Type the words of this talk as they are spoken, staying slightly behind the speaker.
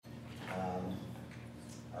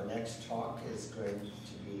next talk is going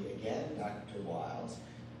to be, again, Dr. Wyles,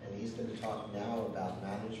 and he's going to talk now about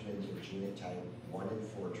management of genotype 1 and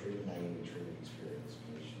 4 treatment-naive and treatment-experienced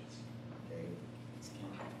patients. Okay.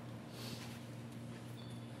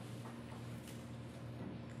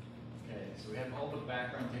 Okay, so we have all the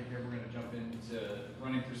background taken care of. We're going to jump into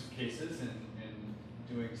running through some cases and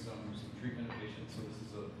doing some treatment of patients. So this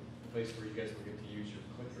is a place where you guys will get to use your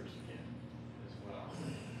clickers again as well.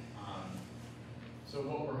 So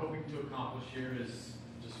what we're hoping to accomplish here is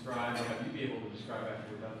describe, or have you be able to describe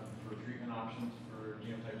after we're done, for treatment options for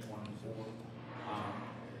genotypes 1 and 4.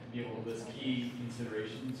 Be able to list key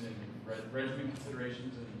considerations and regimen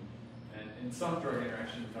considerations and some drug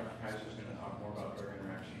interactions. Dr. Kaiser is going to talk more about drug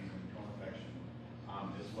interactions and co-infection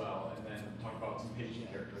as well, and then talk about some patient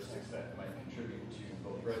characteristics that might contribute to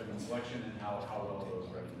both regimen selection and how well those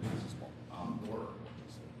regimens work.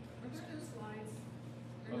 Are there no slides?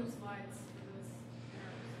 Are there no slides for those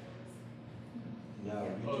errors? No,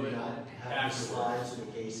 we do not have the slides of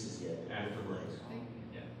the cases yet. Afterwards.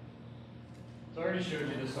 Yeah. So I already showed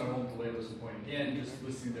you this, so I won't belabor this point again, just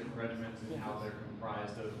listing different regimens and how they're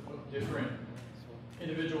comprised of different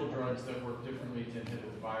individual drugs that work differently to inhibit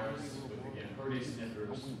the virus, with, again, protease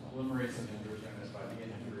inhibitors, polymerase inhibitors, NS5A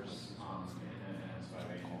inhibitors, and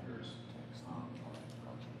NS5A inhibitors.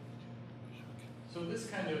 So this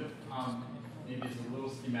kind of maybe is a little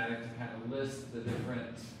schematic to kind of list the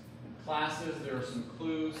different classes. There are some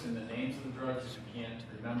clues in the names of the drugs that you can't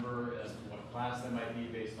remember as to what class that might be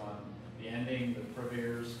based on the ending, the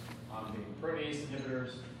provirs, being protease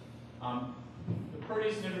inhibitors. The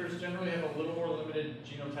protease inhibitors generally have a little more limited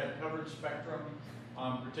genotype coverage spectrum,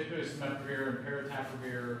 particularly symeprovir and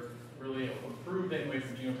paritaprevir, really approved anyway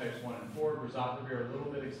for genotypes 1 and 4. Ruzaprovir a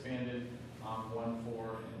little bit expanded, 1,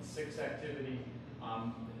 4, and 6 activity.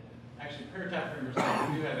 Actually, paritaprevir and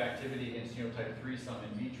ruzaprovir do have activity against genotype 3, some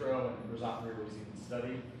in vitro, and ruzaprovir was even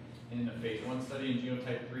studied in a phase 1 study in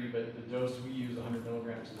genotype 3, but the dose we use, 100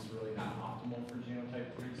 milligrams, is really not optimal for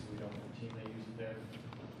genotype 3, so we don't routinely use it there.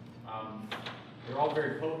 They're all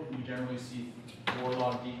very potent. We generally see 4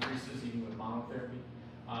 log decreases even with monotherapy.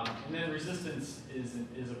 And then resistance is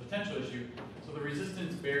a potential issue. So the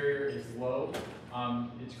resistance barrier is low.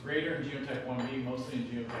 It's greater in genotype 1b, mostly in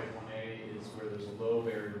genotype 1a is where there's a low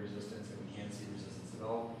barrier to resistance and we can't see resistance at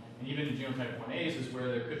all. And even in genotype 1a's is where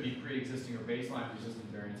there could be pre-existing or baseline resistant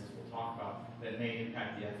variants, as we'll talk about, that may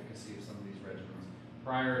impact the efficacy of some of these regimens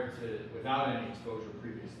without any exposure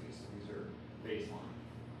previously. So these are baseline.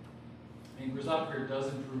 And ruzaprovir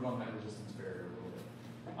does improve on that resistance barrier a little bit.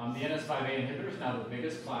 The NS5A inhibitors, now the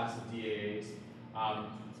biggest class of DAAs,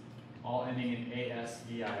 all ending in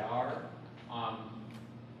ASVIR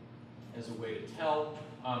as a way to tell.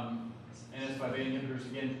 NS5A inhibitors,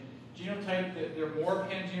 again, genotype, they're more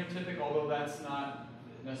pangenotypic, although that's not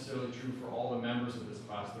necessarily true for all the members of this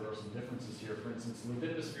class. There are some differences here. For instance,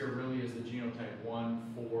 ledipasvir really is the genotype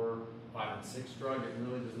 1, 4, 5, and 6 drug. It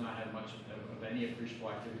really does not have much of any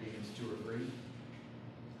appreciable activity against 2 or 3.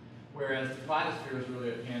 Whereas diflunisvir is really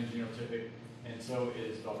a pangenotypic, and so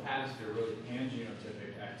is velpatasvir, really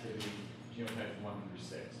pangenotypic activity, genotype 1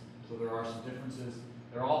 through 6. So there are some differences.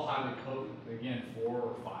 They're all highly potent. Again, 4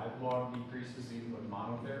 or 5 log decreases even with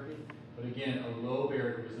monotherapy. But again, a low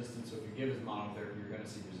barrier to resistance. So if you give as monotherapy, you're going to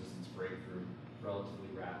see resistance breakthrough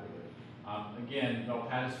relatively rapidly. Again,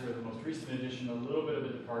 velpatasvir, the most recent addition, a little bit of a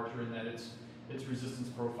departure in that its resistance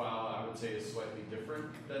profile, I would say, is slightly different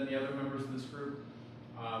than the other members of this group.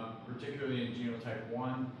 Particularly in genotype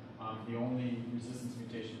 1, the only resistance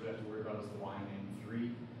mutation we have to worry about is the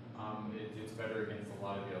YNAM3. It's better against a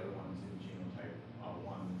lot of the other ones in genotype 1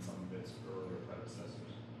 than some of its earlier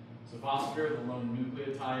predecessors. Sofosbuvir, the lone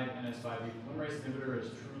nucleotide NS5A polymerase inhibitor,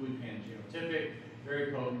 is truly pangenotypic,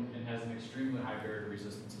 very potent, and has an extremely high barrier to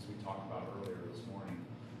resistance, as we talked about earlier this morning.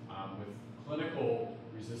 With clinical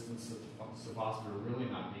resistance to sofosbuvir really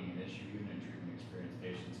not being an issue, even in treatment-experienced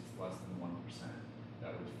patients, it's less than 1%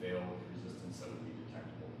 that would fail with resistance that would be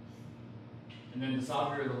detectable. And then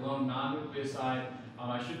dosavir, the lone non-nucleoside,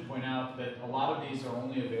 I should point out that a lot of these are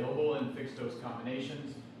only available in fixed-dose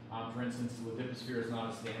combinations. For instance, ledipasvir is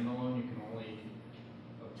not a standalone. You can only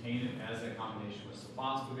obtain it as a combination with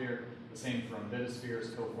sofosbuvir. The same for remdesivir is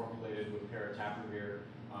co-formulated with paritaprevir,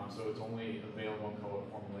 so it's only available in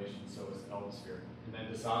co-formulation, so is elbasvir. And then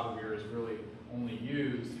dosavir is really only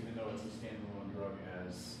used, even though it's a standalone drug,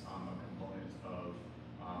 as a component of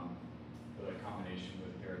the combination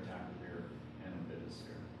with paritaprevir and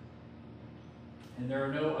remdesivir. And there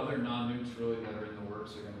are no other non-nukes really that are in the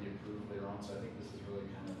works that are going to be approved later on, so I think this is really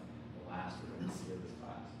kind of the last we're going to see of this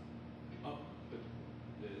class. Oh, but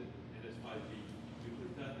the NS5B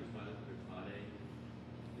nucleotide, there's not a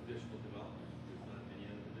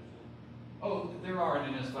are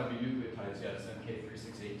NS5B nucleotides, yes.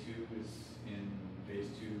 MK3682 is in phase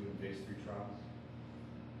 2 and phase 3 trials.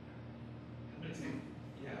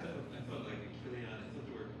 Yeah, I thought like Achilleon, I thought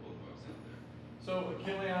there were a couple of bugs out there. So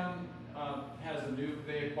Achilleon has a nuke.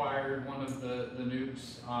 They acquired one of the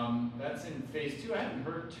nukes. That's in phase 2. I haven't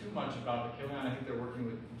heard too much about Achilleon. I think they're working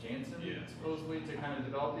with Janssen, supposedly, to kind of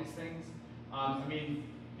develop these things. I mean,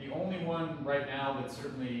 the only one right now that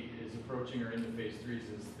certainly is approaching or into phase 3s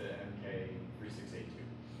is the MK3682.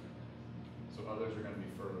 So others are going to be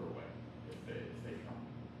further away if they come.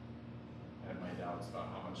 I have my doubts about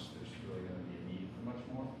how much there's really going to be a need for much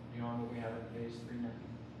more beyond what we have in phase 3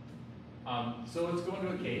 now. So let's go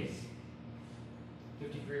into a case.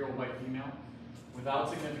 53-year-old white female without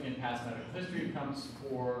significant past medical history comes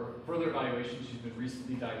for further evaluation. She's been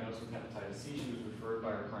recently diagnosed with hepatitis C. She was referred by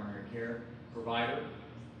her primary care provider.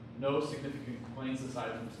 No significant complaints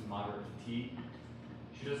aside from some moderate fatigue.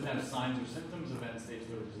 She doesn't have signs or symptoms of end-stage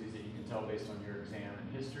liver disease that you can tell based on your exam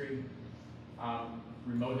and history.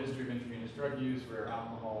 Remote history of intravenous drug use, rare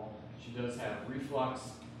alcohol. She does have reflux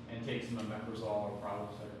and takes some omeprazole or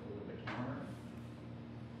praloxicin over the counter.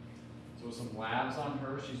 So some labs on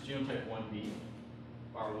her. She's genotype 1B,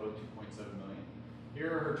 viral load 2.7 million.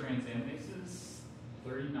 Here are her transaminases,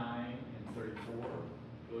 39 and 34.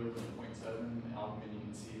 Bilirubin 0.7, albumin you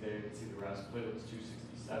can see there. You can see the RAS platelets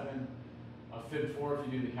 267. FIB4,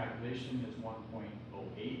 if you do the calculation, is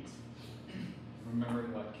 1.08.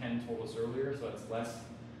 Remembering what Ken told us earlier, so it's less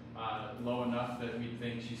low enough that we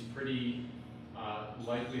think she's pretty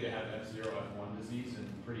likely to have F0, F1 disease, and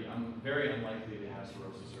very unlikely to have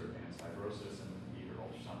cirrhosis or advanced fibrosis, and either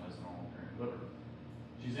ultrasound has a normal appearing liver.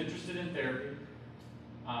 She's interested in therapy.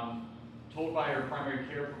 Told by her primary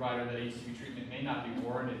care provider that HCV treatment may not be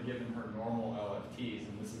warranted given her normal LFTs,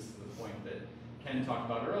 and this is the point that Ken talked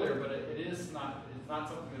about earlier, but it's not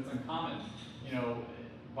something that's uncommon. You know,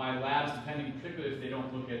 by labs, depending, particularly if they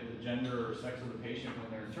don't look at the gender or sex of the patient when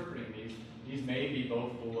they're interpreting these may be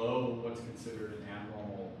both below what's considered an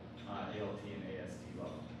abnormal ALT and AST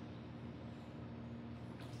level.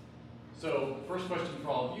 So first question for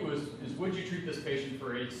all of you is would you treat this patient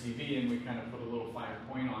for HCV? And we kind of put a little finer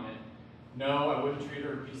point on it. No, I wouldn't treat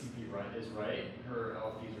her. Her PCP is right. Her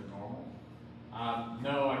LFTs are normal.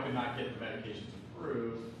 No, I could not get the medications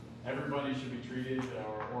approved. Everybody should be treated,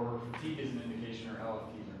 or her fatigue is an indication her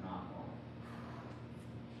LFTs are not normal.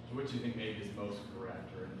 So which do you think maybe is most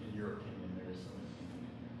correct, or in your opinion, there is some opinion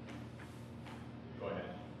in here? Go ahead.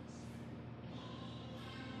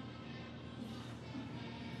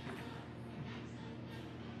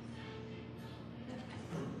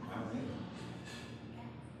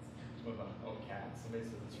 Oh, cats. Somebody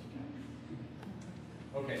said it's from cats.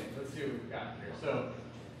 Okay, let's see what we've got here. So,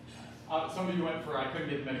 some of you went for I couldn't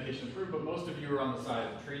get the medication approved, but most of you are on the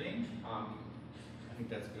side of treating. I think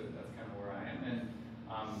that's good. That's kind of where I am. And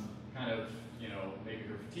kind of, you know, maybe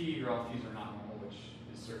her fatigue or LFTs are not normal, which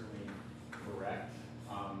is certainly correct.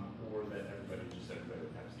 Or that everybody with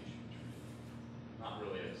Hep C should be treated. Not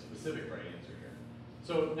really a specific right answer here.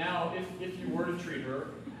 So now, if you were to treat her,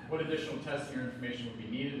 what additional testing or information would be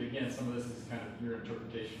needed? Again, some of this is kind of your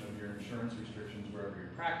interpretation of your insurance restrictions wherever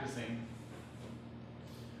you're practicing.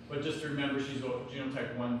 But just to remember, she's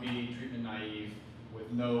genotype 1B, treatment naive,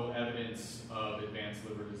 with no evidence of advanced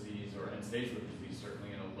liver disease or end-stage liver disease,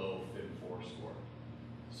 certainly in a low FIB4 score.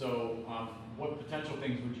 So what potential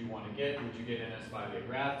things would you want to get? Would you get NS5A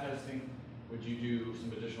graft testing? Would you do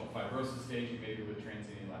some additional fibrosis staging, maybe with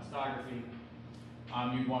transient elastography?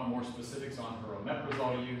 You'd want more specifics on her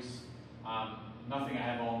omeprazole use. Nothing I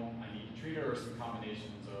have on I need to treat her, or some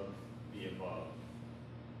combinations of the above.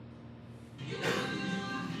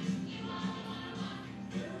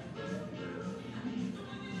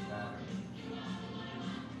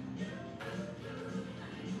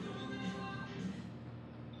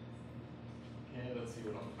 Okay, let's see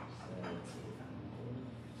what else.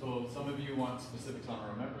 So some of you want specifics on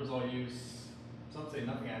her omeprazole use. Some say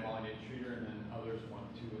nothing I have all I need to treat her, and then others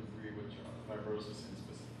want 2 and 3, which are fibrosis and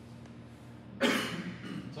specific.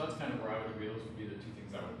 So that's kind of where I would agree. Those would be the 2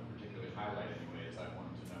 things I would particularly highlight anyway, as I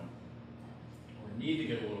wanted to know. Or need to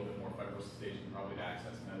get a little bit more fibrosis staging, probably to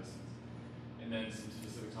access medicines. And then some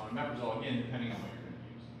specifics on omeprazole, again, depending on what you're going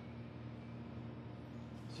to use.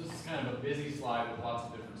 So this is kind of a busy slide with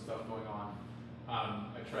lots of different stuff going on.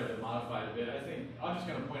 I tried to modify it a bit. I think I'm just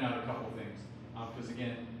going to point out a couple of things. Because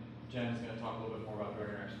again, Jen is going to talk a little bit more about drug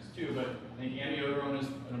interactions too, but I think amiodarone is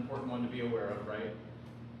an important one to be aware of, right?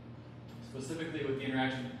 Specifically with the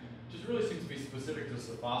interaction, just really seems to be specific to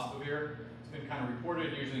sofosbuvir. It's been kind of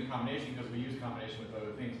reported usually in combination because we use combination with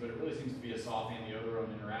other things, but it really seems to be a soft amiodarone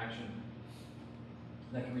interaction.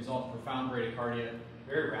 that can result in profound bradycardia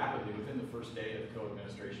very rapidly within the first day of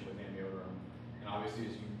co-administration with amiodarone. And obviously,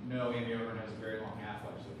 as you know, amiodarone has a very long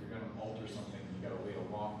half-life, so if you're going to alter something, you've got to wait a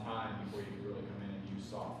long time before you can really come in and use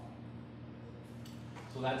soft.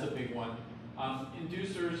 So that's a big one.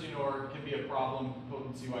 Inducers, can be a problem.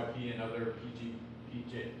 Potent CYP and other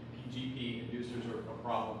PGP inducers are a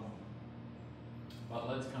problem. But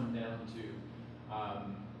let's come down to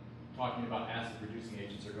talking about acid-reducing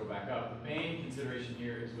agents, or go back up. The main consideration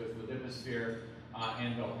here is with the liposphere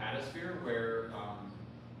and velpatosphere, where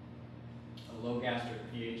a low gastric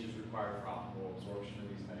pH is required for optimal absorption of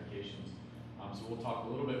these medications. So we'll talk a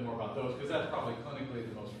little bit more about those, because that's probably clinically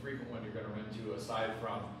the most frequent one you're going to run into, aside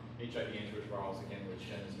from HIV antiretrovirals, again, which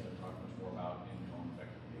Jen is going to talk much more about in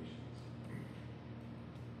co-infected patients.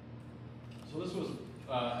 So this was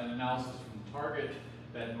an analysis from Target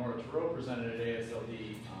that Nora Thoreau presented at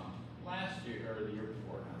ASLD last year, or the year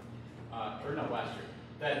before now, last year,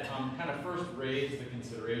 that kind of first raised the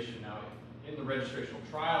consideration. Now, in the registrational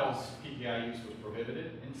trials, PPI use was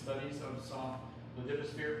prohibited in studies of soft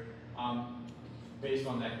liposphere based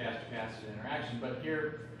on that gastric acid interaction. But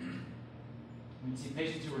here, we see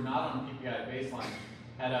patients who were not on PPI baseline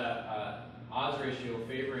had a odds ratio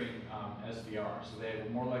favoring SVR. So they were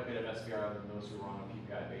more likely to have SVR than those who were on a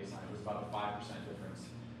PPI baseline. It was about a 5% difference,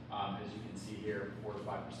 as you can see here, 4 to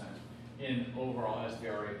 5% in overall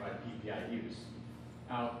SVR rate by PPI use.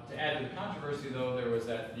 Now, to add to the controversy, though, there was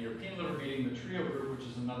at the European Liver Meeting, the TRIO group, which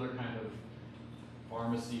is another kind of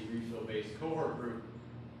pharmacy refill-based cohort group,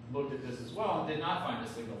 looked at this as well and did not find a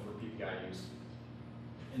signal for PPI use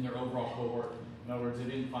in their overall cohort. In other words, they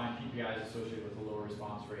didn't find PPIs associated with a lower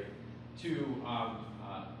response rate to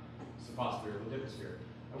sophosphere or liposphere.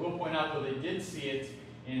 I will point out, though, they did see it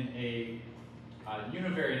in a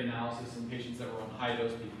univariate analysis in patients that were on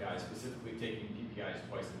high-dose PPI, specifically taking PPIs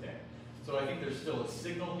twice a day. So I think there's still a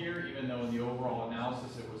signal here, even though in the overall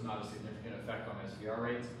analysis it was not a significant effect on SVR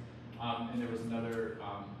rates. And there was another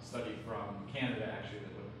study from Canada, actually,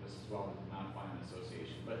 that looked at this as well, that did not find an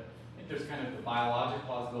association. But I think there's kind of the biologic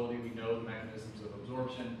plausibility. We know the mechanisms of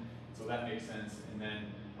absorption, so that makes sense. And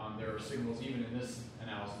then there are signals even in this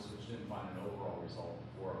analysis which didn't find an overall result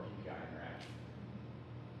for a PPI interaction.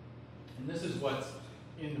 And this is what's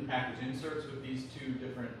in the package inserts with these two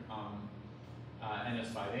different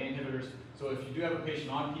NS5A inhibitors. So if you do have a patient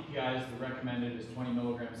on PPIs, the recommended is 20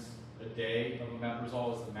 milligrams a day of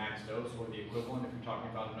omeprazole as the max dose, or the equivalent if you're talking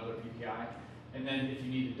about another PPI. And then if you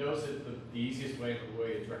need to dose it, the easiest way, the way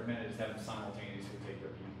it's recommended, is to have them simultaneously take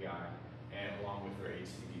their PPI and along with their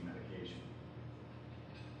HCV medication.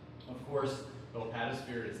 Of course,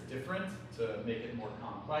 velpatosphere is different to make it more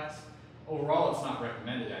complex. Overall, it's not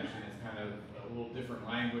recommended, actually. It's kind of a little different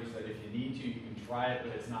language that if you need to, you can try it,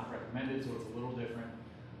 but it's not recommended, so it's a little different.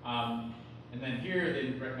 And then here,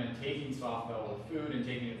 they recommend taking soft bowel with food and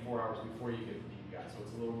taking it 4 hours before you get the PPI, so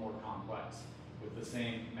it's a little more complex with the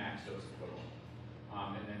same max dose equivalent.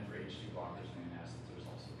 And then for H2 blockers and antacids, there's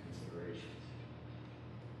also considerations.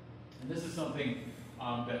 And this is something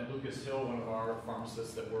that Lucas Hill, one of our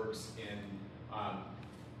pharmacists that works in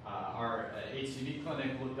our HCV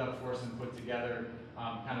clinic, looked up for us and put together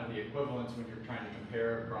kind of the equivalents when you're trying to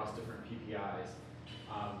compare across different PPIs,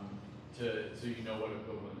 so you know what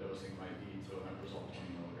equivalent dosing might be to omeprazole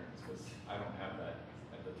 20 milligrams, because I don't have that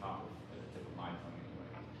at the tip of my tongue anyway.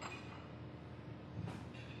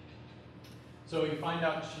 So you find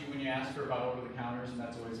out when you ask her about over-the-counters, and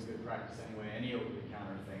that's always a good practice anyway, any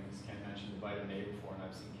over-the-counter things. Ken mentioned the vitamin A before, and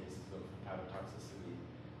I've seen cases of hepatotoxicity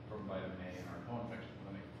from vitamin A in our co-infection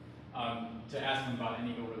clinic. To ask them about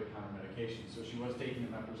any over-the-counter medication. So she was taking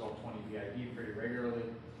omeprazole 20 BID pretty regularly.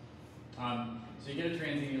 So you get a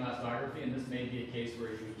transient elastography, and this may be a case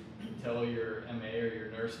where you tell your MA or your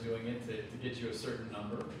nurse doing it to get you a certain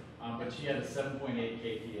number. But she had a 7.8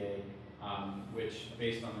 kPa, which,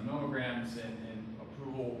 based on the nomograms and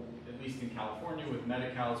approval, at least in California, with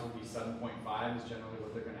Medi-Cals would be 7.5 is generally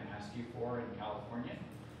what they're going to ask you for in California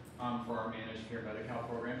for our managed care Medi-Cal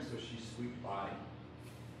program. So she squeaked by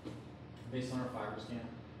based on her FibroScan.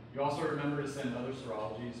 You also remember to send other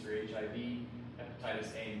serologies for HIV,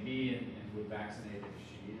 hepatitis A and B, and would vaccinate if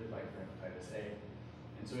she needed, like for hepatitis A.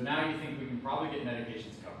 And so now you think we can probably get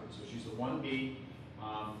medications covered. So she's a 1B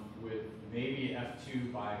with maybe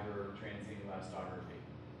F2 by her transient elastography,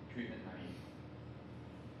 treatment naive.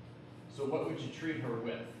 So what would you treat her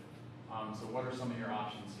with? So what are some of your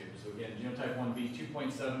options here? So again, genotype 1B,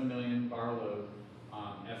 2.7 million bar load,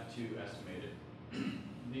 F2 estimated.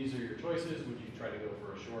 These are your choices. Would you try to go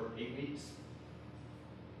for a short 8 weeks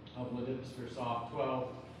of liposphere soft 12,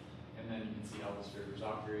 and then you can see Elvis Figures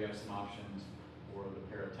out here. You have some options. or the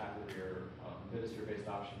paratabulator Vidisphere-based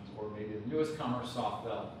options, or maybe the newest comer,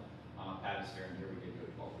 Softbell Patisphere, and here we give you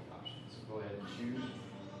a 12-week option. So go ahead and choose.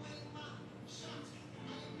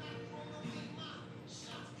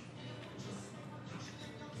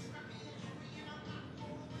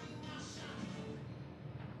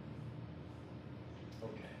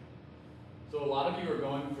 Okay. So a lot of you are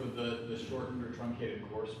going for the shortened or truncated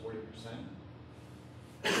course, 40%.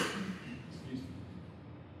 Excuse me.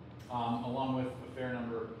 Along with a fair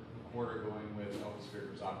number, a quarter going with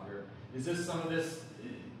Hepatitis Zoster. Is this some of this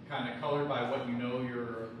kind of colored by what you know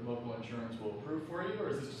your local insurance will approve for you, or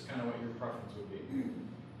is this just kind of what your preference would be?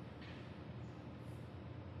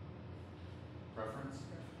 Preference?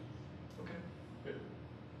 Okay, good.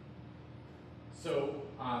 So,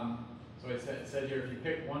 so it said here, if you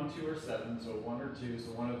pick 1, 2, or 7, so 1 or 2,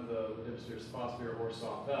 so one of the Vidisphere, Sphosphore, or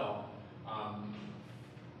Softbell,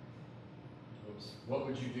 what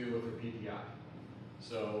would you do with a PPI?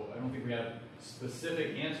 So I don't think we have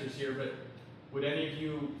specific answers here, but would any of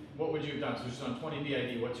you, what would you have done? So just on 20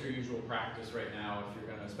 BID, what's your usual practice right now if you're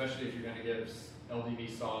going to, especially if you're going to give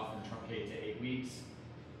LDV soft and truncate to 8 weeks? It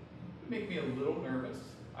would make me a little nervous,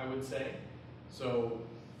 I would say. So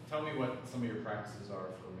tell me what some of your practices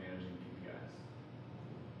are for managing PPIs.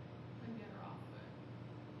 And get her off of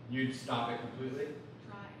it. You'd stop it completely?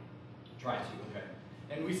 Try. Try to, okay.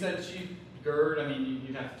 And we said she GERD, I mean,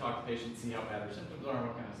 you'd have to talk to patients, see how bad her symptoms are,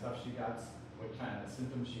 what kind of stuff she got, what kind of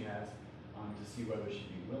symptoms she has, to see whether she'd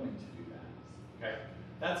be willing to do that. Okay,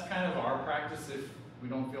 that's kind of our practice. If we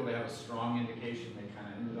don't feel they have a strong indication, they kind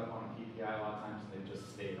of ended up on a PPI a lot of times, and they just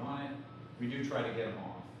stayed on it. We do try to get them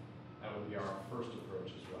off. That would be our first approach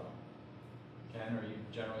as well. Ken, are you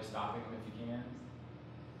generally stopping them if you can?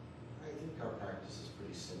 I think our practice is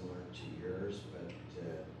pretty similar to yours, but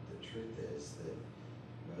the truth is that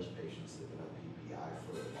most patients that have been on PPI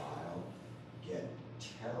for a while get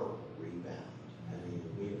terrible rebound. I mean,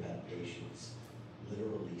 we've had patients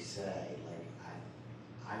literally say, like,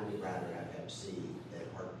 I would rather have Hep C than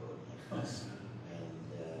heartburn like this. And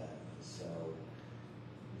so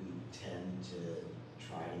we tend to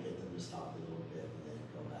try to get them to stop a little bit and then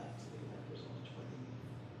go back to the omeprazole 20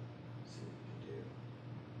 and see what we can do.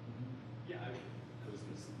 Yeah, I was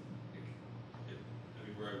going to say, I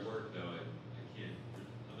mean, where I work though, I can't,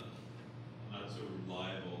 I'm not so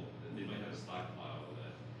reliable that they might have a stockpile of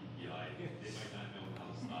that PPI. They might not know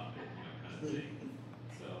how to stop it, you know, kind of thing.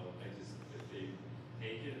 So I just, if they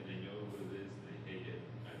take it and they know what it is, and they take it,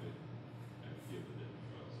 I would give it a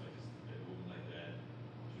different drug. So I woman like that,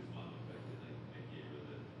 she was mono-affected, I gave her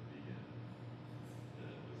the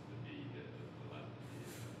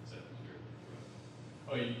second drug.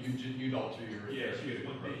 Oh, you'd alter your Yeah, she was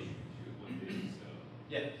approach. 1B. She was 1B, so.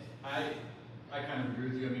 Yeah, I kind of agree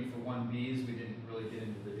with you. I mean, for 1Bs, we didn't really get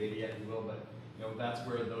into the data yet, we will, but you know, that's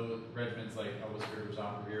where those regimens like Elvisvir,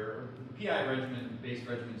 Zoster, or the PI regimen-based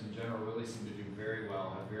regimens in general really seem to do very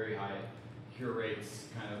well, have very high cure rates,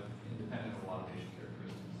 kind of independent of a lot of patient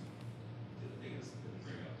characteristics. The other thing I was going to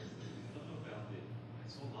bring up is that I don't know about it. I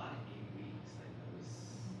saw a lot of 8 weeks. Like I'm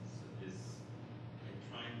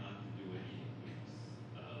trying not to do any 8 weeks.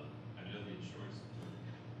 I know the insurance.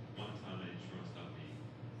 One time, an insurance company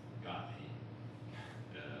got me.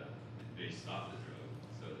 They stopped the drug,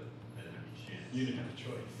 so that I didn't have any chance. You didn't have a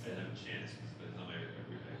choice. I didn't have a chance because by the time I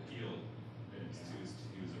healed,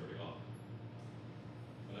 he was already off.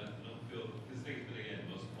 But I don't feel this thing. But again,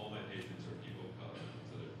 all my patients are people of color,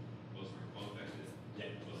 so most of them are co-infected.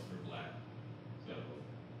 Yeah. Most of them are black. So.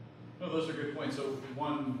 No, those are good points. So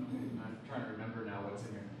one, I'm trying to remember now what's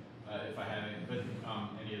in here, if I have any, but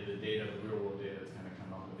any of the data, the real world data that's kind of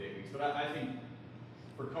come up with 8 weeks. But I think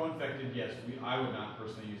for co-infected, yes, I would not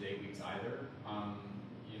personally use 8 weeks either.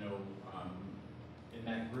 In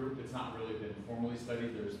that group, it's not really been formally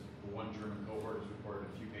studied. There's one German cohort has reported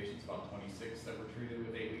a few patients, about 26, that were treated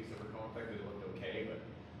with 8 weeks that were co-infected. It looked okay, but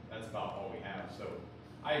that's about all we have. So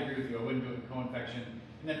I agree with you. I wouldn't do it in co-infection.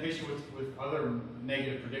 And then patient with other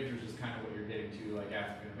negative predictors is kind of what you're getting to, like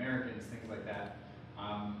African Americans, things like that.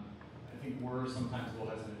 I think we're sometimes a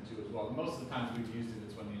little hesitant too as well. Most of the times we've used it,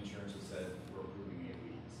 it's when the insurance has said we're approving 8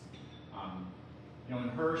 weeks. In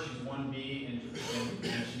her, she's 1B and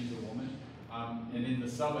she's a woman. And in the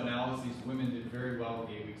sub-analyses, women did very well with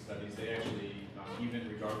 8-week studies. They actually, even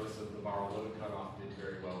regardless of the viral load cutoff, did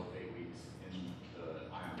very well with 8 weeks in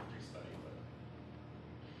the ionometry study.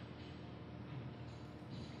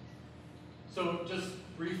 So just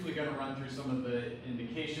briefly going to run through some of the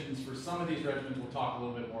indications. For some of these regimens, we'll talk a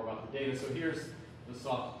little bit more about the data. So here's the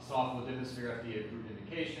soft Vidisphere FDA approved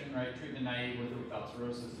indication, right? Treatment naive with or without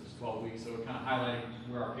cirrhosis is 12 weeks. So we're kind of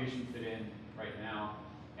highlighting where our patients fit in right now.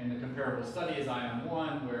 And the comparable study is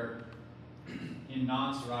ION1, where in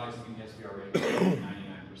non-cirrhotics, I mean, the SVR rate was 99% in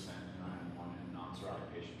ION1 in non-cirrhotic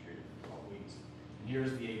patient treated for 12 weeks. And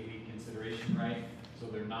here's the 8-week consideration, right? So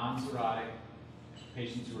they're non-cirrhotic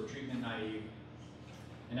patients who are treatment naive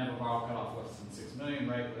and have a viral cutoff less than 6 million,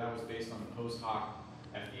 right? But that was based on the post hoc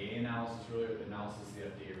FDA analysis, really, the analysis the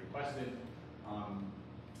FDA requested.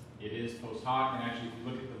 It is post hoc, and actually, if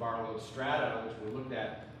you look at the viral load strata, which we looked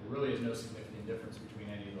at, there really is no significant difference between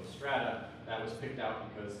any of those strata. That was picked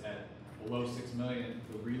out because at below 6 million,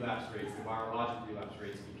 the relapse rates, the virologic relapse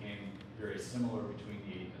rates became very similar between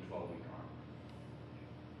the 8 and the 12-week arm.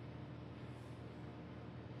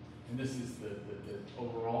 And this is the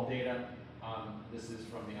overall data. This is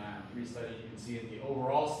from the ION3 study. You can see in the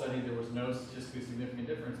overall study, there was no statistically significant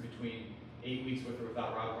difference between 8 weeks with or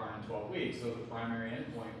without ribavirin and 12 weeks. So the primary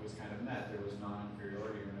endpoint was kind of met. There was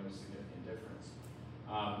non-inferiority or no significant difference.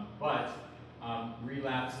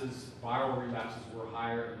 Relapses, viral relapses were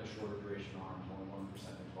higher in the shorter duration arms, only 1%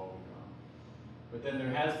 in the 12-week arm. But then there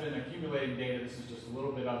has been accumulating data. This is just a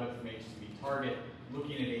little bit of it from HCV target,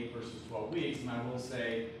 looking at 8 versus 12 weeks. And I will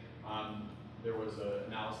say, there was an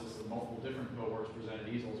analysis of multiple different cohorts presented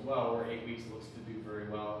at EASL as well, where 8 weeks looks to do very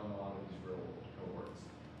well in a lot of these real world cohorts.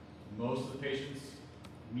 Most of the patients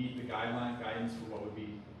meet the guidance for what would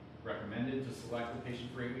be recommended to select the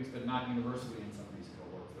patient for 8 weeks, but not universally in some of these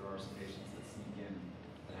cohorts. There are some patients that sneak in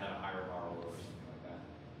that have a higher viral load or something like that.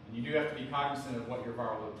 And you do have to be cognizant of what your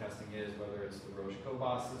viral load testing is, whether it's the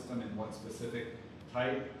Roche-Cobas system and what specific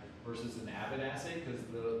type versus an Abbott assay, because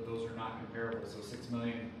those are not comparable. So 6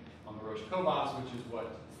 million on the Roche-Cobas, which is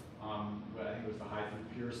what I think was the high-through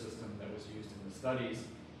pure system that was used in the studies,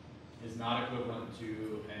 is not equivalent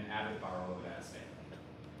to an Abbott viral load assay.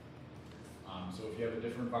 So if you have a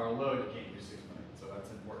different viral load, you can't use 6 million. So that's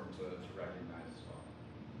important to recognize as well.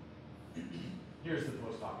 Here's the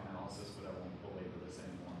post-hoc analysis, but I won't belabor this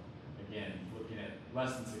anymore. Again, looking at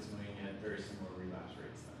less than 6 million, you had very similar relapse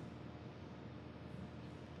rates then.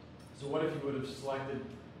 So what if you would have selected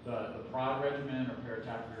the PROD regimen or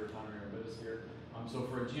paritaprevir or tonabacillin? So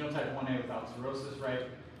for a genotype 1A without cirrhosis, right?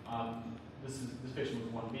 This patient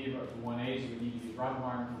was 1B, but for 1As, you would need to use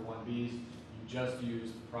ribavirin. For 1Bs, you just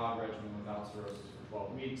use the PROD regimen without cirrhosis for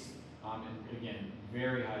 12 weeks. And again,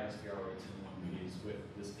 very high SVR rates in 1Bs with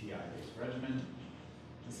this PI-based regimen.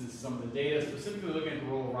 This is some of the data, specifically looking at the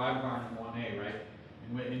role of ribavirin in 1A, right?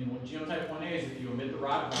 And in genotype 1As, if you omit the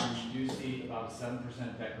ribavirin, you do see about a 7%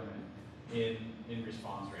 decrement in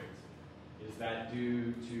response rates. Is that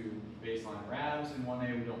due to baseline RABs in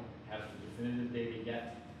 1A? We don't have the definitive data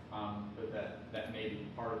yet, but that may be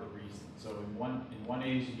part of the reason. So in 1As,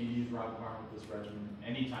 you need to use ribavirin with this regimen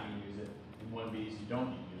anytime you use it. In 1Bs, you don't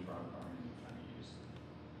need to use ribavirin anytime you use it.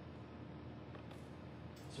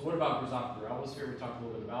 So what about Grazoprevir? We talked a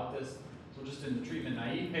little bit about this. So just in the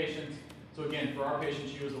treatment-naive patients. So again, for our patient,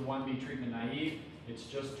 she was a 1B treatment-naive. It's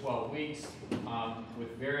just 12 weeks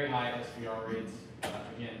with very high SVR rates,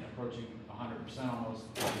 again, approaching 100% almost,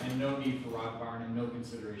 and no need for ribavirin and no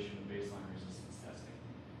consideration of baseline resistance testing.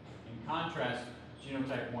 In contrast,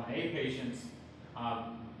 genotype 1A patients,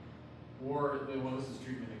 this is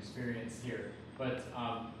treatment experience here, but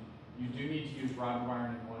you do need to use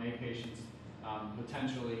ribavirin in 1A patients,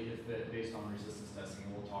 potentially based on resistance testing,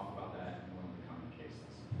 and we'll talk about that in one of the coming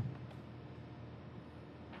cases.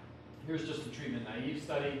 Here's just a treatment-naive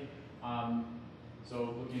study.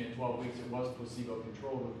 So looking at 12 weeks, it was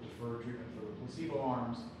placebo-controlled with deferred treatment for the placebo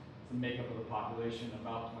arms. The makeup of the population,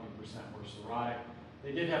 about 20% were cirrhotic.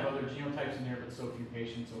 They did have other genotypes in here, but so few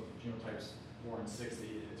patients. So for genotypes 4 and 6,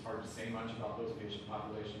 it's hard to say much about those patient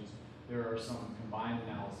populations. There are some combined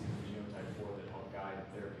analyses of genotype 4 that help guide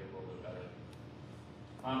therapy a little bit better.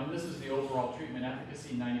 And this is the overall treatment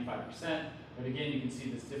efficacy, 95%. But again, you can see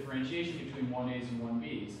this differentiation between 1As and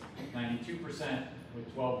 1Bs. 92%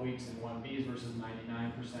 with 12 weeks in 1Bs versus 99%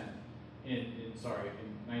 in 92%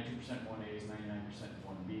 1As, 99%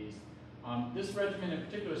 1Bs. This regimen in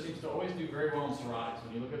particular seems to always do very well in cirrhotics.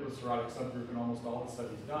 When you look at the cirrhotic subgroup in almost all the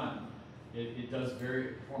studies done, it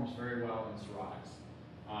performs very well in cirrhotics.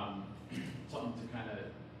 Something to kind of,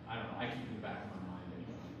 I don't know, I keep in the back of my mind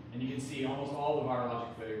anyway. And you can see almost all the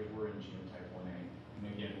virologic failures were in genotype 1A.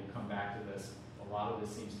 And again, we'll come back to this. A lot of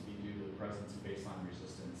this seems to be due to the presence of baseline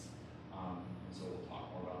resistance. And so we'll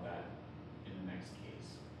talk more about that in the next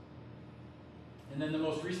case. And then the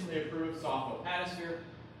most recently approved soft Hepatitis.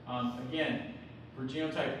 Again, for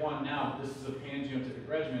genotype 1 now, this is a pan-genotypic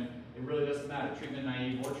regimen. It really doesn't matter, treatment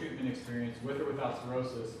naive or treatment experienced, with or without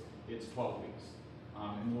cirrhosis, it's 12 weeks.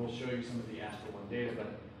 And we'll show you some of the ASTRO1 data, but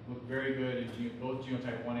look very good in both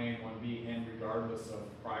genotype 1A and 1B, and regardless of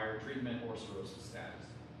prior treatment or cirrhosis status.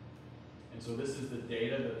 And so this is the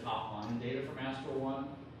data, the top line data from ASTRO-1.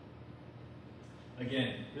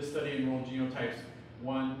 Again, this study enrolled genotypes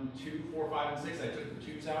 1, 2, 4, 5, and 6. I took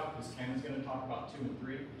the 2s out because Ken is going to talk about 2 and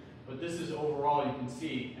 3. But this is overall, you can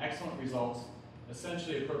see excellent results,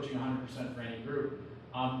 essentially approaching 100% for any group.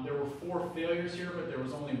 There were 4 failures here, but there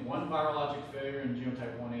was only 1 virologic failure in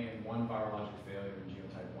genotype 1A and 1 virologic failure in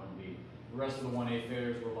genotype 1B. The rest of the 1A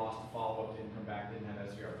failures were lost to follow-up, didn't come back, didn't have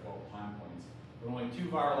SVR 12 time points. There were only 2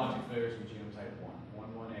 virologic failures in genotype 1, one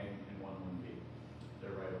 1A and one 1B.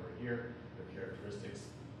 They're right over here, their characteristics.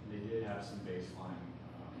 They did have some baseline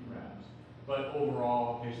RABs. But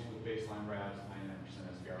overall, patients with baseline RABs, 99%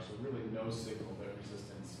 SVR, so really no signal that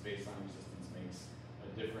resistance, baseline resistance makes a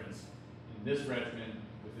difference in this regimen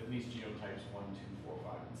with at least genotypes 1, 2, 4,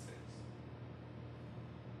 5, and 6.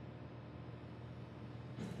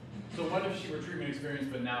 So what if she were treatment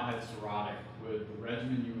experienced but now had cirrhotic? Would the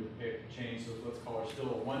regimen you would pick change? So let's call her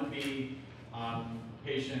still a 1B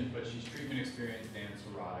patient, but she's treatment experienced and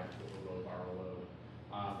cirrhotic with a low viral load.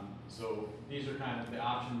 So these are kind of the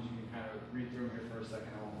options. You can kind of read through them here for a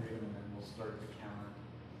second. I won't read them, and then we'll start the counter.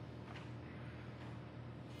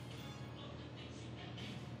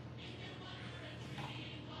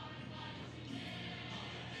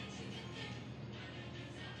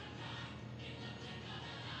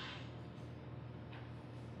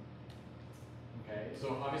 Okay,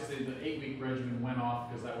 so obviously the 8-week regimen went off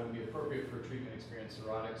because that would be appropriate for a treatment-experienced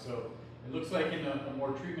cirrhotic. So it looks like in a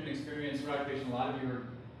more treatment-experienced cirrhotic patient, a lot of you are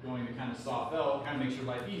going to kind of soft L, kind of makes your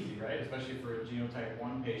life easy, right? Especially for a genotype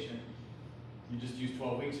 1 patient. You just use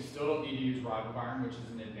 12 weeks. You still don't need to use ribavirin, which is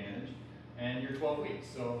an advantage, and you're 12 weeks.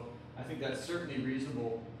 So I think that's certainly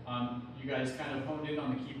reasonable. You guys kind of honed in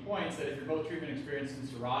on the key points that if you're both treatment experienced and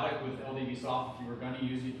cirrhotic with LDV soft, if you were going to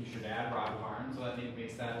use it, you should add ribavirin. So that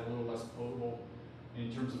makes that a little less potable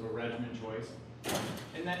in terms of a regimen choice.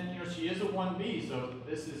 And then, she is a 1B, so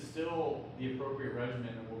this is still the appropriate regimen,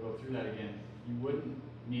 and we'll go through that again. You wouldn't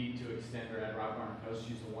need to extend or add ribavirin because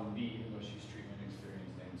she's a 1B, even though she's treatment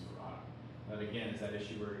experienced and cirrhotic. That again is that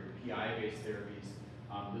issue where your PI-based therapies,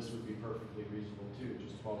 this would be perfectly reasonable too,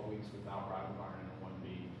 just 12 weeks without ribavirin and a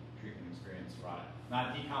 1B treatment experienced cirrhotic.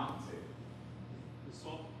 Not decompensated.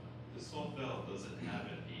 The soft valve doesn't have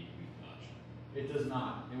an 8-week option. It does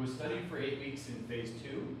not. It was studied for 8 weeks in phase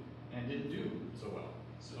 2 and didn't do so well.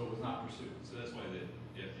 So it was not pursued. So that's why the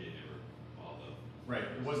FDA never followed up. Right.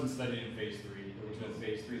 It wasn't studied in phase 3. There was no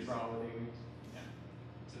phase 3 trial with 8 weeks. Yeah.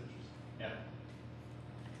 It's interesting. Yeah.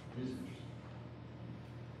 It is interesting.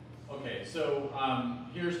 Okay, so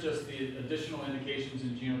here's just the additional indications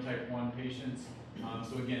in genotype 1 patients.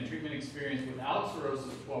 So again, treatment experience without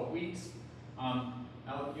cirrhosis, 12 weeks.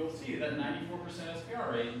 Now you'll see that 94%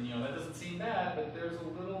 SPR rate, and that doesn't seem bad, but there's a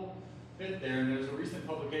little bit there, and there's a recent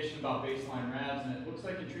publication about baseline RABs, and it looks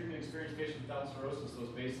like in treatment experienced patients without cirrhosis, those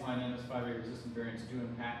baseline MS5A resistant variants do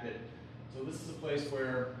impact it. So this is a place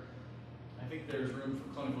where I think there's room for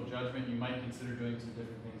clinical judgment. You might consider doing some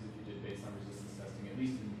different things if you did baseline resistance testing, at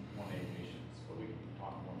least in 1A patients, but we can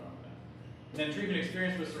talk more about that. And then treatment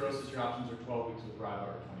experience with cirrhosis, your options are 12 weeks with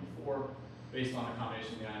ribavirin or 24, based on a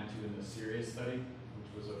combination of the IM2 and the Sirius study, which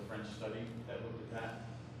was a French study that looked at that.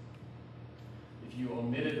 If you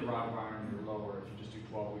omitted the ribavirin, you're lower. If you just do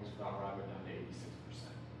 12 weeks without ribavirin, down to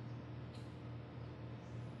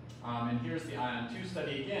 86%. And here's the IM2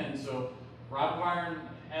 study again. So ribavirin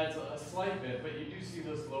adds a slight bit, but you do see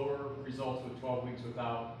those lower results with 12 weeks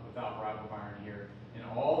without ribavirin here. And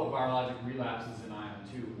all the virologic relapses in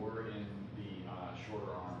IM2 were in the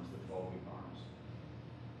shorter arms, the 12-week arms.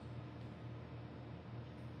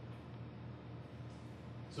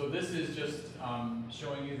 So this is just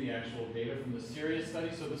showing you the actual data from the Sirius study.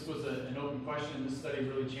 So this was an open question. This study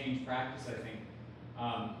really changed practice, I think.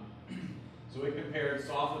 So it compared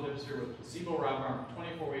sofosbuvir with placebo ribavirin for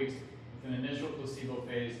 24 weeks with an initial placebo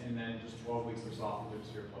phase and then just 12 weeks of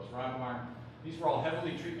sofosbuvir plus ribavirin. These were all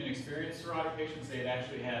heavily treatment-experienced cirrhotic patients. They had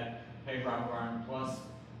actually had peg-ribavirin plus,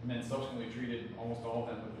 and then subsequently treated almost all of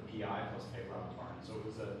them with the PI plus peg-ribavirin. So it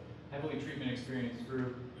was a heavily treatment-experienced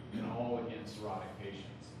group and all again cirrhotic patients.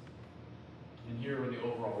 And here are the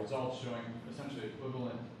overall results showing essentially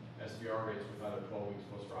equivalent SVR rates with either 12 weeks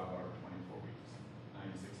plus ribavirin or 24 weeks,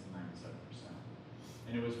 96 and 97%.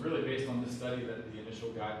 And it was really based on this study that the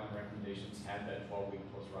initial guideline recommendations had that 12-week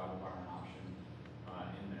plus ribavirin option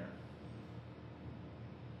in there.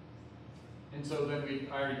 And so then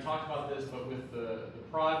I already talked about this, but with the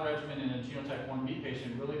PROD regimen in a genotype 1B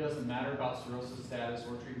patient, it really doesn't matter about cirrhosis status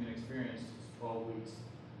or treatment experience. It's 12 weeks,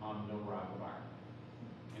 no ribavirin.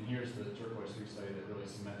 And here's the turquoise 3 study that really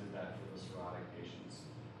cemented that for the cirrhotic patients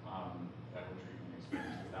that were treatment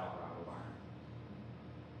experienced without ribavirin.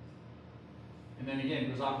 And then again,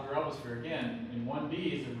 Grasshopper Elvisphere, again, in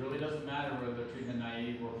 1Bs, it really doesn't matter whether they're treatment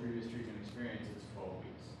naive or previous treatment experience, it's 12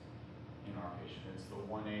 weeks in our patient. It's the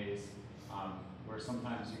 1As, where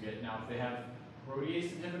sometimes you get, now if they have protease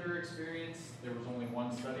inhibitor experience, there was only one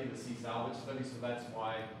study, the C salvage study, so that's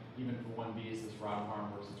why even for 1Bs, this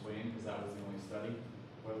ribavirin works its way in, because that was the only study.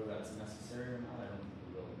 Whether that's necessary or not, I don't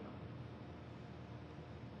really know.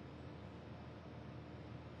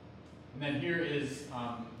 And then here is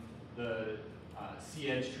the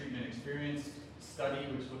C-EDGE treatment experience study,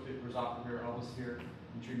 which looked at Grasshopper Elvisphere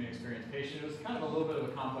in treatment experienced patients. It was kind of a little bit of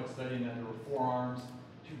a complex study in that there were 4 arms,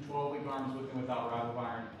 2 12-week arms with and without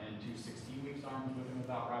ribavirin, and 2 16-week arms with and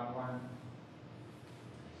without ribavirin.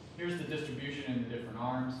 Here's the distribution in the different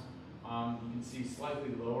arms. You can see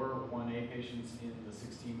slightly lower 1A patients in the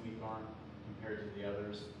 16-week arm compared to the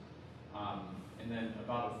others. And then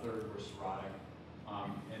about a third were cirrhotic.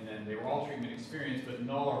 And then they were all treatment experienced, but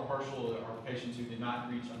null or partial are patients who did not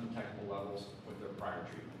reach undetectable levels with their prior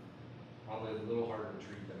treatment. Probably a little harder to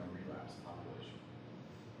treat than a relapse population.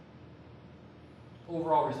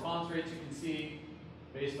 Overall response rates, you can see,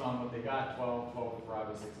 based on what they got, 12 with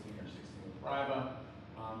riba, 16 or 16 with riba,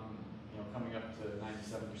 coming up to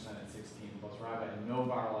 97% at 16 plus riba, and no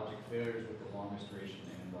virologic failures with the longest duration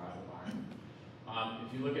and ribavirin.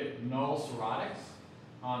 If you look at null cirrhotics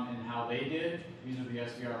and how they did, these are the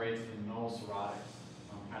SVR rates in null cirrhotics,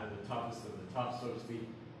 kind of the toughest of the tough, so to speak.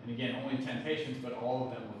 And again, only 10 patients, but all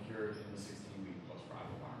of them were cured in the 16-week plus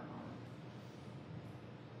ribavirin arm.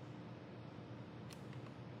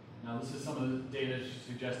 Now, this is some of the data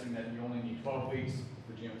suggesting that you only need 12 weeks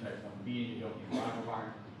for genotype 1B, and you don't need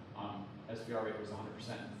ribavirin. SVR rate was 100%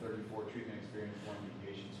 in 34 treatment experienced 1B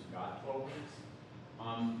patients who got 12 weeks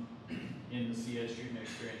in the C-EDGE treatment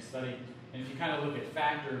experience study. And if you kind of look at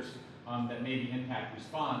factors that maybe impact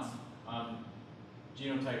response,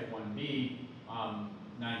 genotype 1B,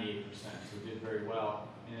 98%, so did very well.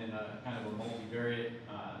 And in a kind of a multivariate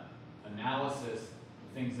analysis,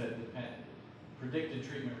 things that predicted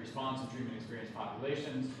treatment response in treatment experienced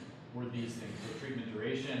populations were these things. So treatment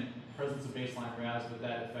duration, presence of baseline RAS, but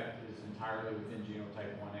that effect is entirely within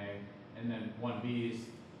genotype 1A. And then 1Bs,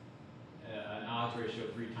 an odds ratio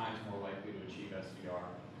of 3 times more likely to achieve SVR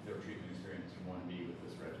if they were treatment experienced in 1B with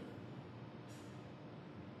this regimen.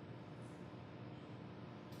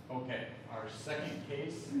 Okay, our second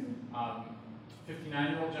case,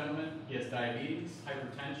 59-year-old gentleman, he has diabetes,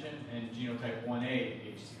 hypertension, and genotype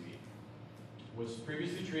 1A HCV. Was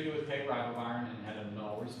previously treated with pegribavirin and had a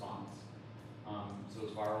null response. So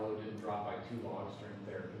his viral load didn't drop by 2 logs during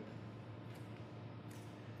therapy.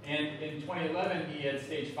 And in 2011, he had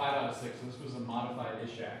stage 5 out of 6. So this was a modified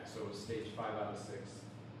Ishak, so it was stage 5 out of 6,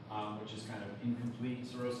 which is kind of incomplete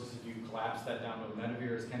cirrhosis. If you collapse that down to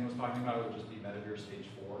Medivir, as Ken was talking about, it would just be Medivir stage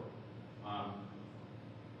 4.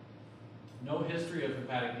 No history of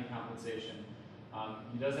hepatic decompensation.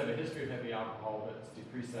 He does have a history of heavy alcohol, but it's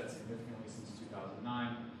decreased that significantly since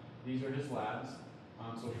 2009. These are his labs.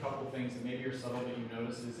 So a couple things that maybe are subtle that you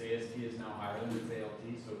notice is AST is now higher than his ALT,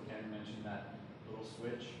 so Ken mentioned that little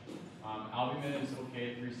switch. Albumin is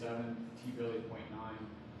okay at 3.7, T-billy 0.9,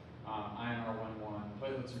 INR 1.1,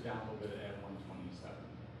 platelets are down a little bit at 127.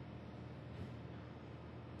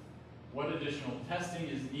 What additional testing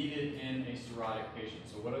is needed in a cirrhotic patient?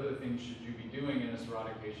 So what other things should you be doing in a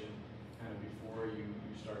cirrhotic patient kind of before you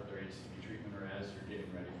start their HCV treatment or as you're getting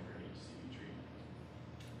ready for HCV treatment?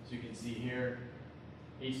 So you can see here,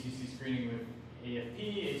 HCC screening with AFP,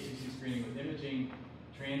 HCC screening with imaging,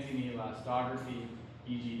 transient elastography,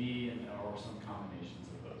 EGD, or some combinations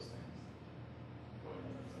of those things. Go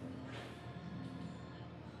ahead.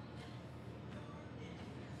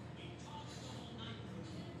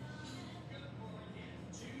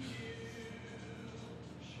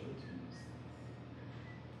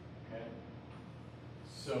 Okay.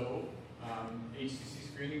 So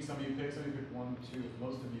HCC screening, some of you pick 1, 2,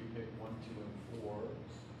 most of you pick 1, 2, and 4.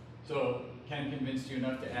 So Ken convinced you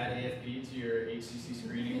enough to add AFP to your HCC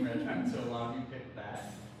screening regimen, so a lot of you picked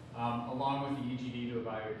that, along with the EGD to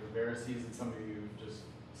evaluate for varices, and some of you just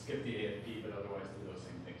skip the AFP but otherwise do those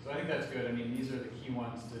same things. So I think that's good. I mean, these are the key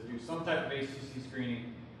ones to do some type of HCC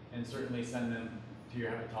screening and certainly send them to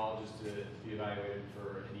your hepatologist to be evaluated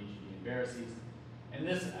for an EGD and varices. And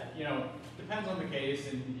this, depends on the case,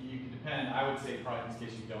 and you can depend. I would say probably in this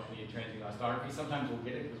case you don't need transient elastography. Sometimes we'll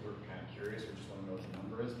get it because we're kind of curious or just want to know what the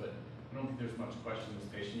number is, but I don't think there's much question in this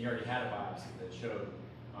patient. He already had a biopsy that showed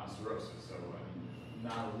cirrhosis, so I mean,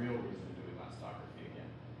 not a real reason to do elastography again.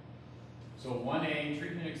 So 1A,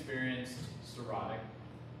 treatment experienced cirrhotic,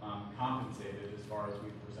 compensated as far as we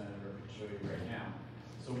presented or could show you right now.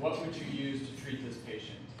 So what would you use to treat this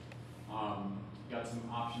patient? got some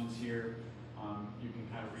options here. You can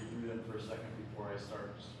kind of read through them for a second before I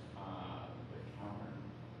start the counter.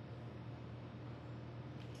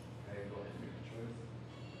 Okay, go ahead and make the choice.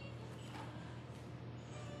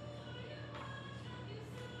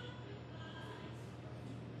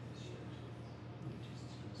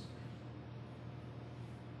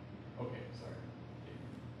 Okay, sorry.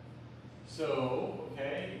 So,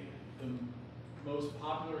 okay, the most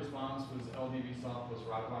popular response was LDV soft plus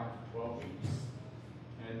ribavirin for 12 weeks,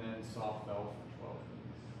 and then soft bell for 12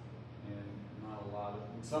 weeks. And not a lot of,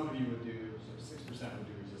 and some of you would do, so 6% would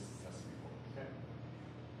do resistance testing before, okay?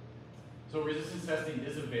 So resistance testing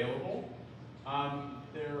is available.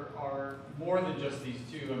 There are more than just these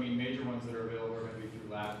two. I mean, major ones that are available are going to be through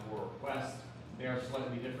Lab4 or Quest. They are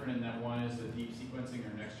slightly different in that one is a deep sequencing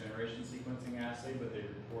or next generation sequencing assay, but they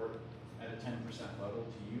report at a 10% level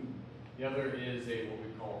to you. The other is a what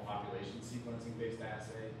we call population sequencing based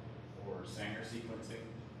assay or Sanger sequencing.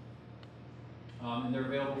 And they're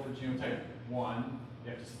available for genotype 1. You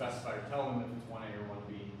have to specify or tell them if it's 1A or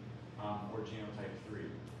 1B or genotype 3.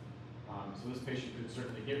 So this patient could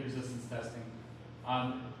certainly get resistance testing.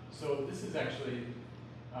 So this is actually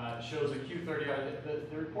shows a Q30.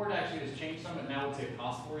 The report actually has changed some, and now it's a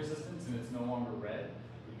possible resistance, and it's no longer red; it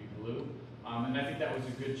would be blue. And I think that was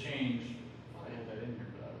a good change. Oh, I had that in here.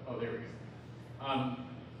 Oh, there we go.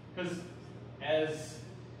 Because as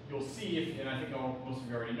you'll see, and I think most of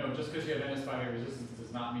you already know, just because you have NS5A resistance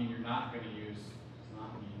does not mean you're not going to use. Does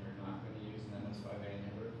not mean you're not going to use an NS5A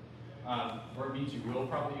inhibitor, or it means you will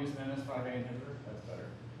probably use an NS5A inhibitor. That's better.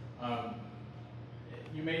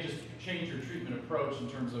 You may just change your treatment approach in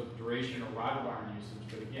terms of duration or ribavirin usage,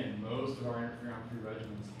 but again, most of our interferon-free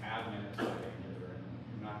regimens have an NS5A inhibitor, and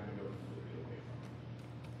you're not going to go completely away from it.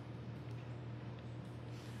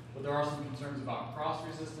 But there are some concerns about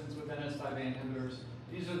cross-resistance with NS5A inhibitors.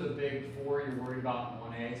 These are the big four you're worried about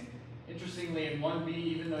in 1A. Interestingly, in 1B,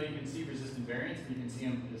 even though you can see resistant variants, and you can see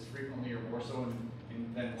them as frequently or more so than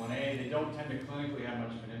 1A, they don't tend to clinically have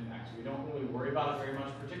much of an impact. So we don't really worry about it very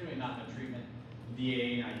much, particularly not in a treatment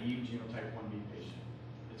DAA naive genotype 1B patient.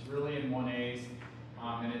 It's really in 1As,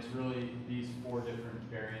 and it's really these four different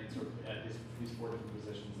variants or these four different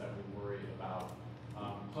positions that we worry about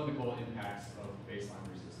clinical impacts of baseline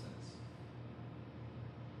resistance.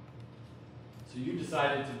 So you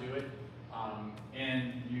decided to do it,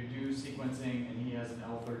 and you do sequencing, and he has an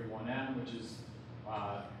L31M, which is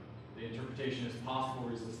the interpretation is possible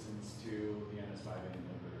resistance to the NS5A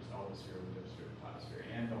inhibitors, eldosphere, ledipsphere, cladosphere,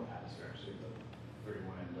 and velpatasvir. Actually, the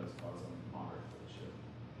 31N does cause a moderate fold shift.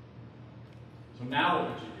 So now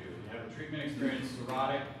what would you do? You have a treatment-experienced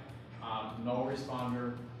cirrhotic, null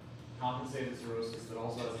responder, compensated cirrhosis that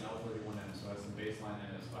also has an L31M, so has some baseline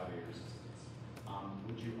NS5A resistance.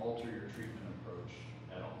 Would you alter your treatment approach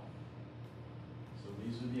at all? So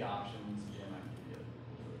these are the options. Again, I can give you a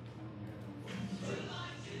little bit of time here. Sorry.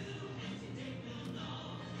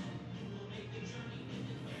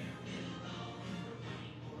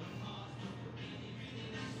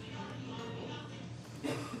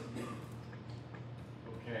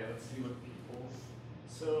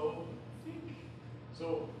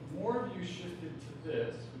 So more of you shifted to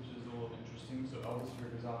this, which is a little interesting. So eldosphere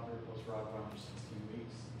goes out there plus ribavirin for 16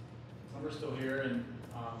 weeks. Some are still here, and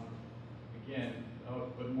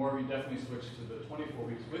but more of you definitely switched to the 24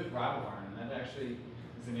 weeks with ribavirin, and that actually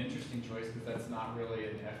is an interesting choice because that's not really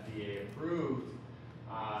an FDA-approved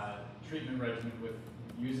treatment regimen with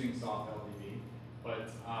using soft LDV, but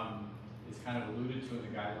it's kind of alluded to in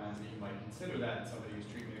the guidelines that you might consider that in somebody who's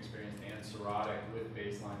treatment experienced and cirrhotic with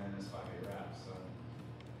baseline NS5A RAF. So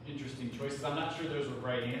interesting choices. I'm not sure there's a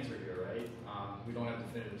right answer here, right? We don't have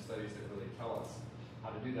definitive studies that really tell us how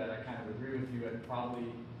to do that. I kind of agree with you. It'd probably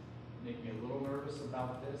make me a little nervous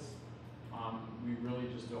about this. We really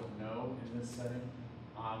just don't know in this setting.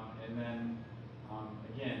 And then,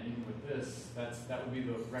 again, even with this, that would be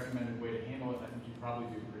the recommended way to handle it. I think you probably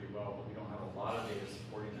do pretty well, but we don't have a lot of data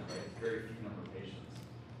supporting that, right? It's very few number of patients.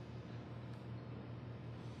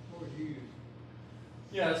 What would you use?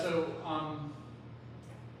 Yeah, so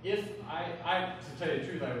if to tell you the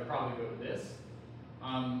truth, I would probably go with this.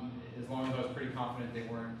 As long as I was pretty confident they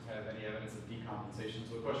weren't have any evidence of decompensation.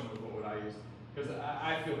 So the question was, what would I use? Because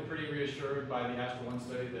I feel pretty reassured by the Astra-1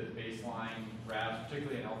 study that baseline RAVs,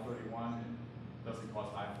 particularly in L31, doesn't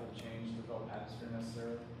cause high-fold change to velpatasvir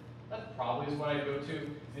necessarily. That probably is what I'd go to.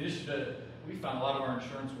 In addition to, we found a lot of our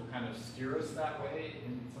insurance will kind of steer us that way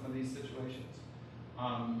in some of these situations.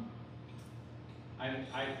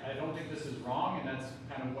 I don't think this is wrong, and that's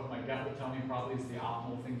kind of what my gut would tell me probably is the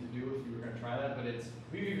optimal thing to do if you were going to try that. But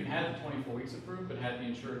we've even had the 24 weeks approved, but had the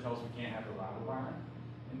insurer tell us we can't have the ribavirin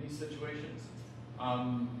in these situations.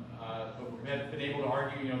 But we have been able to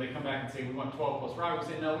argue, they come back and say, we want 12 plus RAB. We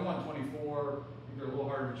say, no, we want 24. They're a little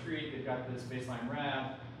harder to treat. They've got this baseline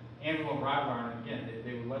RAB. And we want ribavirin. And again,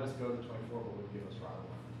 they would let us go to 24, but would give us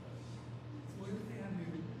ribavirin. What if they have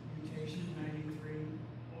mutation 93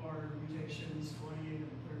 or mutations 28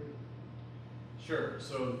 and 30? Sure.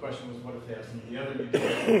 So the question was, what if they have some of the other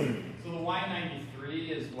mutations? So the Y93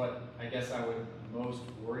 is what I guess I would most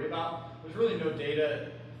worry about. There's really no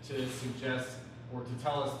data to suggest or to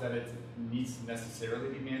tell us that it needs to necessarily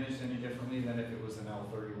be managed any differently than if it was an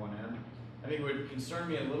L31M. I think it would concern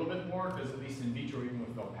me a little bit more because at least in vitro, even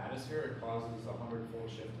with Hepatitis, it causes a 100-fold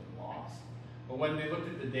shift in loss. But when they looked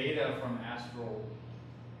at the data from Astral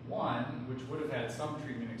 1, which would have had some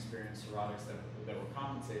treatment experience cirrhotics that were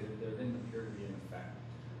compensated, there didn't appear to be an effect.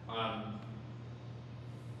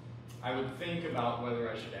 I would think about whether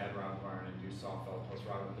I should add ribavirin and do soft L plus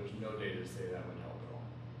ribavirin. There's no data to say that would help at all.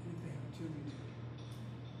 If they have two mutations.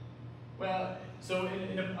 Well, so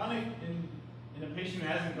in a patient who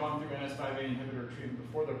hasn't gone through NS5A inhibitor treatment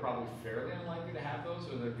before, they're probably fairly unlikely to have those,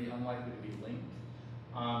 or they'd be unlikely to be linked.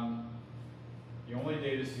 The only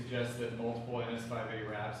data suggests that multiple NS5A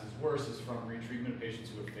RABs is worse is from retreatment of patients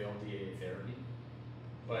who have failed DAA therapy.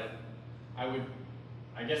 But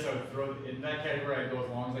I guess I would throw, in that category, I'd go as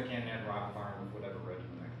long as I can and add ribavirin with whatever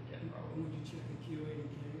regimen I could get, probably. Would you check a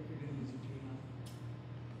Q80K if you're going to use a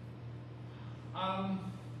GNO?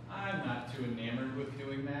 I'm not too enamored with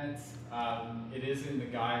doing that. It is in the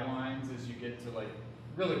guidelines as you get to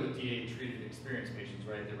really with DA treated experienced patients,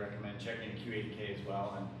 right? They recommend checking Q80K as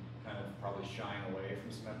well and kind of probably shying away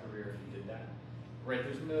from semipravir if you did that. Right,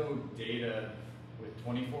 there's no data with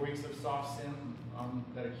 24 weeks of soft sim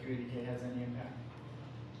that a Q80K has any impact.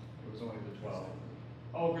 It was only the 12.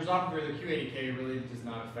 Oh, rizoprevir, the Q80K really does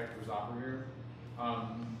not affect rizoprevir.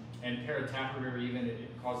 And paratapavir even,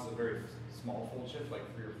 it causes a very small fold shift, like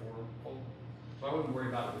 3 or 4 fold. So I wouldn't worry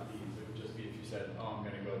about it with these. It would just be if you said, oh, I'm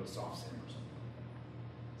going to go to soft sim or something like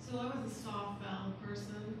that. So I was a soft valve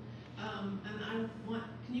person, and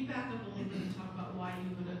can you back up a little bit and talk about why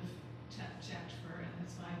you would have checked for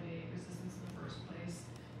NS5A resistance in the first place?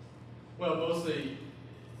 Well, mostly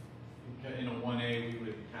in a 1A, we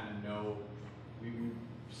would kind of know,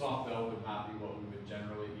 soft valve would not be what we would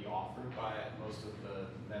generally be offered by most of the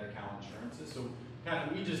Medi-Cal insurances. So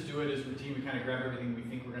we just do it as routine. We kind of grab everything we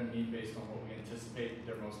think we're going to need based on what we anticipate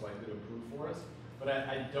they're most likely to approve for us. But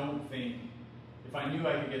I don't think, if I knew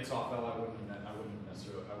I could get soft valve, I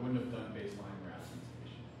wouldn't have done baseline RAS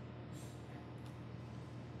sensation.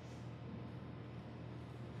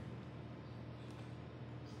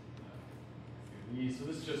 So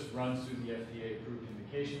this just runs through the FDA approved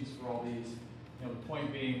indications for all these. The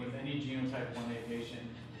point being, with any genotype 1A patient,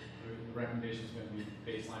 the recommendation is going to be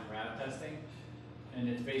baseline RAB testing. And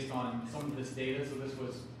it's based on some of this data. So this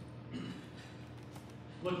was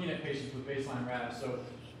looking at patients with baseline RAB. So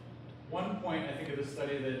one point, I think, of the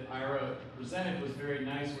study that Ira presented was very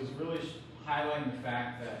nice, was really highlighting the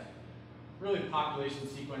fact that really population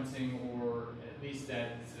sequencing, or at least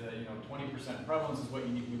at 20% prevalence, is what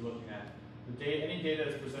you need to be looking at. Any data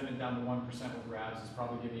that's presented down to 1% with RABs is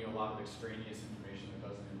probably giving you a lot of extraneous information that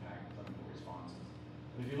doesn't impact clinical responses.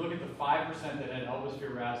 But if you look at the 5% that had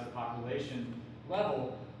Elvisphere RABs at the population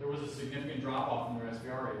level, there was a significant drop-off in their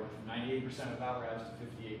SVR rate. It went from 98% without RABs to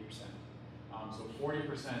 58%. So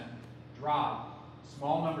 40% drop.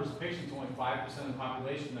 Small numbers of patients, only 5% of the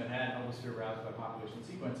population that had Elvisphere RABs by population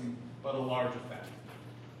sequencing, but a large effect.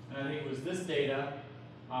 And I think it was this data,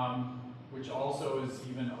 which also is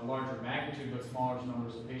even a larger magnitude but smaller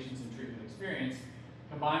numbers of patients in treatment experience,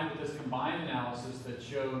 combined with this combined analysis that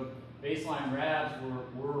showed baseline RABs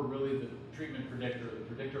were really the treatment predictor, the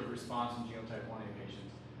predictor of response in genotype 1A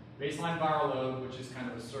patients. Baseline viral load, which is kind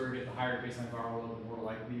of a surrogate, the higher baseline viral load, the more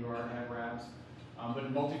likely you are to have RABs. But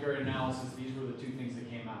in multivariate analysis, these were the two things that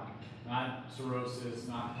came out. Not cirrhosis,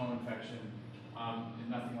 not co-infection, and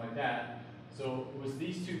nothing like that. So it was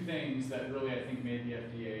these two things that really, I think, made the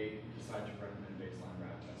FDA decide to recommend baseline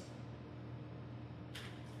RAB testing.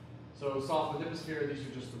 So Soliflodipine, these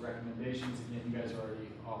are just the recommendations. Again, you guys already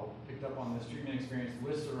all picked up on this. Treatment experience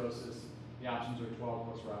with cirrhosis, the options are 12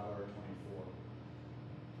 plus RAB or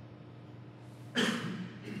 24.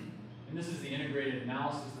 And this is the integrated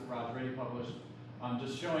analysis that Raj Reddy published,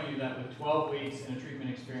 just showing you that with 12 weeks in a treatment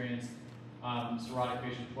experience, cirrhotic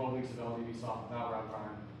patient, 12 weeks of LDV soft without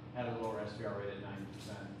ribavirin, had a lower SVR rate at 90%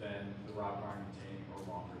 than the ribavirin-containing or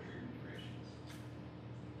longer treatment durations.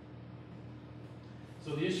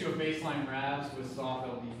 So the issue of baseline RABs with soft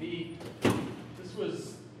LDV, this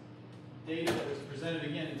was data that was presented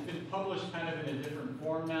again. It's been published kind of in a different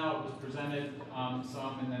form now. It was presented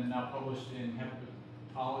some and then now published in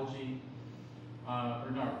hepatology,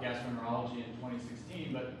 gastroenterology in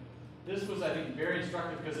 2016. But this was, I think, very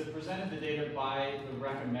instructive because it presented the data by the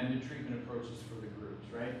recommended treatment approaches for the groups,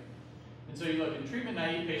 right? And so you look, in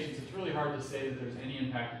treatment-naive patients, it's really hard to say that there's any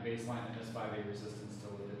impact at baseline NS5A resistance to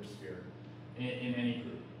ledipasvir in any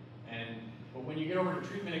group. But when you get over to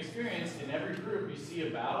treatment experience, in every group you see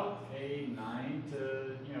about a 9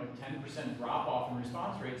 to 10% drop off in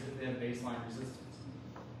response rates if they have baseline resistance.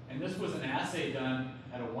 And this was an assay done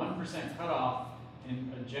at a 1% cutoff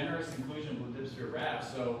in a generous inclusion of ledipasvir RAB.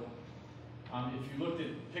 So if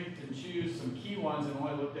you picked and choose some key ones and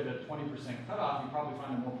only looked at a 20% cutoff, you probably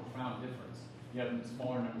find a more profound difference. You have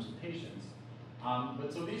smaller numbers of patients.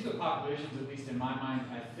 But so these are the populations, at least in my mind,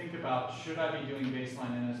 I think about, should I be doing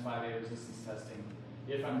baseline NS5A resistance testing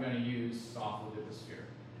if I'm going to use soft ledipasvir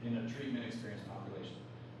in a treatment experienced population?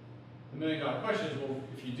 The million-dollar question is, well,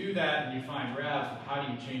 if you do that and you find RABs, how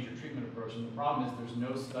do you change your treatment approach? And the problem is there's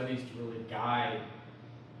no studies to really guide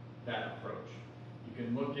that approach. You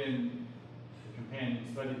can look in the companion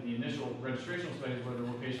study, the initial registrational studies where there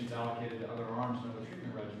were patients allocated to other arms and other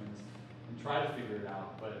treatment regimens and try to figure it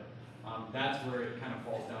out. But that's where it kind of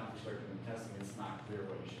falls down for start doing testing. It's not clear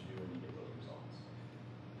what you should do when you get those results.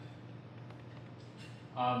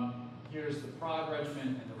 Here's the PROG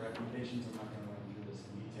regimen and the recommendations. I'm not going to run through this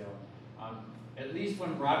in detail. At least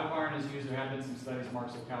when ribavirin is used, there have been some studies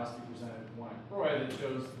Mark Sokowski presented one at CROI that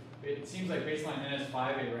shows it seems like baseline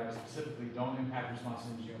NS5A RABs specifically don't impact response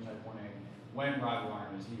to genotype 1A when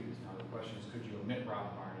ribavirin is used. Now the question is, could you omit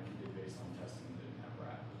ribavirin if you did baseline testing and didn't have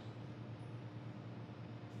RABs?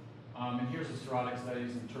 And here's the cirrhotic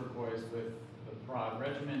studies in turquoise with the PROG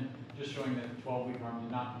regimen, just showing that the 12-week arm did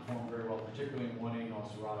not perform very well, particularly in 1A null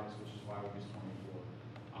cirrhotics, which is why we use 24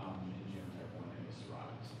 in genotype 1A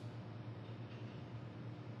cirrhotics.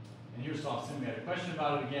 And here's soft sim. We had a question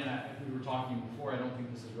about it again. We were talking before. I don't think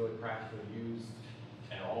this is really practically used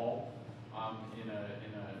at all in a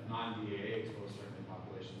non-DAA exposed certainly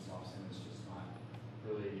population. Soft sim is just not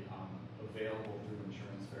really available through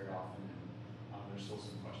insurance very often, and there's still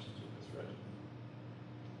some questions with this regimen.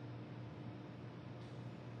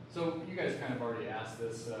 So you guys kind of already asked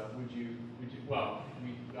this. I gave you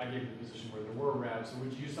the position where there were RABs. So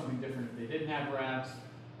would you use something different if they didn't have RABs?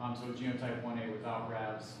 So genotype 1A without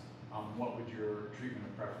RABs. What would your treatment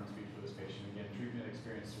of preference be for this patient? Again, treatment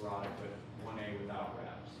experienced cirrhotic, but 1A without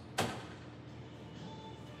RABs.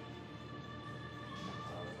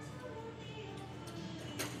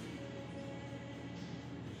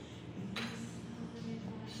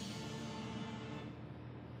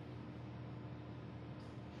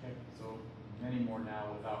 Okay, so many more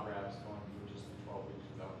now without RABs going for just the 12 weeks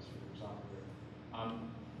without this reverse. I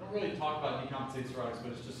don't really talk about decompensated cirrhotics,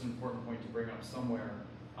 but it's just an important point to bring up somewhere.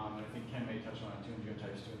 And I think Ken may touch on it too in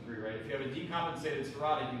genotypes 2 and 3, right? If you have a decompensated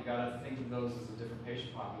cirrhotic, you've got to think of those as a different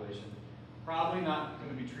patient population. Probably not going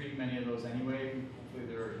to be treating many of those anyway. Hopefully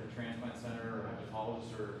they're in a transplant center or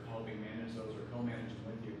hepatologists are helping manage those or co-managing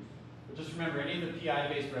with you. But just remember, any of the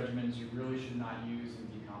PI-based regimens you really should not use in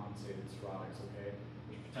decompensated cirrhotics, okay?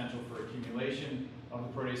 There's potential for accumulation of the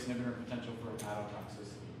protease inhibitor and potential for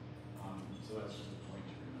hepatotoxicity. So that's just a point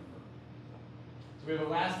to remember. So we have a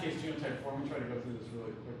last case, genotype 4. I'm going to try to go through this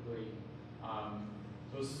really quickly.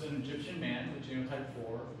 So this is an Egyptian man with genotype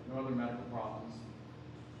 4, no other medical problems.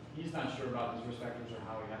 He's not sure about his risk factors or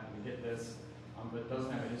how he happened to get this, but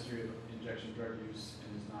doesn't have a history of injection drug use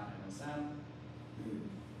and is not MSM.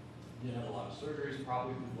 Did have a lot of surgeries,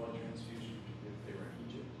 probably through blood transfusion, particularly if they were in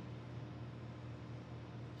Egypt.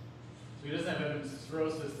 So he doesn't have evidence of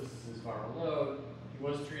cirrhosis. This is his viral load. He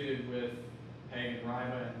was treated with PEG and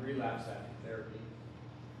RIBA and relapsed after therapy.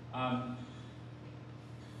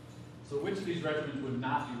 So which of these regimens would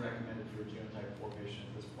not be recommended for a genotype 4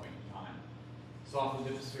 patient at this point in time? Soft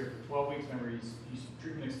ledipasvir for 12 weeks. Remember, he's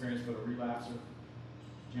treatment experienced with a relapser,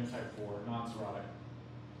 genotype 4, non-cirrhotic.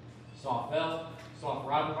 Soft VEL, soft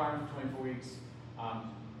ribavirin for 24 weeks.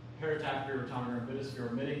 Paritaprevir, ritonavir, and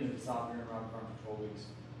bidosvir, omitting the disopvir and ribavirin for 12 weeks,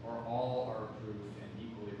 or all are approved and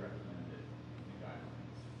equally recommended in the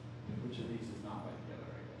guidelines. Which of these is not like the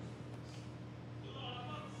other, I guess?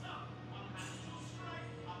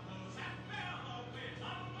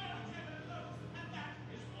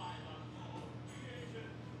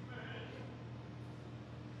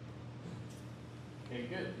 Okay,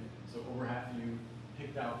 good. So over half of you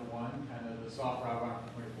picked out the one, kind of the soft ribavirin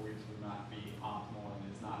for 24 weeks would not be optimal and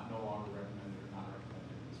is no longer recommended or not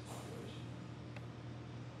recommended in this population.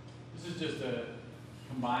 This is just a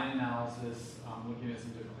combined analysis looking at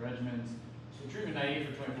some different regimens. So treatment naive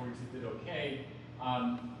for 24 weeks, it did okay.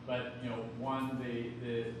 But you know,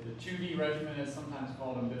 the 2D regimen is sometimes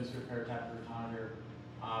called administered paratactic ritonavir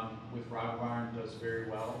with ribavirin does very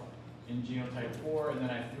well in genotype 4, and then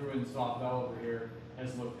I threw in Sofvel over here,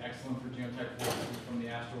 has looked excellent for genotype 4. This is from the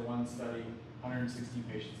Astra-1 study, 116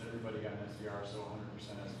 patients, everybody got an SVR, so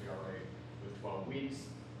 100% SVR rate with 12 weeks.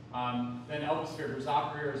 Then elbasvir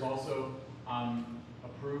grazoprevir is also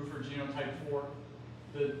approved for genotype 4.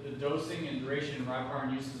 The dosing and duration in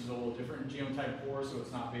ribavirin usage is a little different in genotype 4, so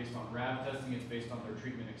it's not based on RAV testing, it's based on their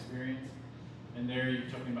treatment experience. And there you're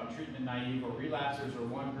talking about treatment naive or relapsers or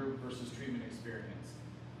one group versus treatment experience.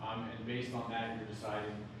 And based on that, you're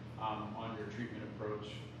deciding on your treatment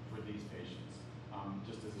approach for these patients,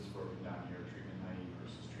 just as it's broken down here, treatment naive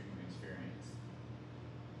versus treatment experience.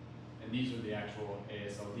 And these are the actual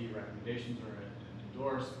ASLD recommendations or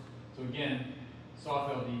endorsed. So again,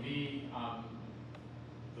 soft LDV,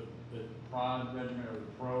 the PROD regimen or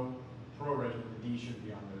the pro regimen, the D should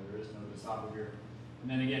be on there is no disopavir. And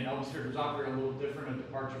then again, elbasvir grazoprevir a little different, a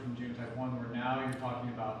departure from genotype 1, where now you're talking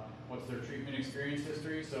about what's their treatment experience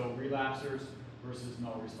history, so relapsers versus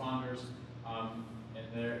null responders.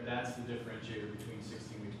 And that's the differentiator between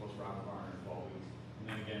 16 weeks plus ribavirin and 12 weeks. And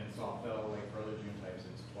then again, Sofvel, like for other genotypes,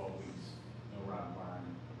 it's 12 weeks, no ribavirin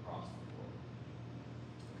across the board.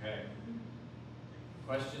 Okay.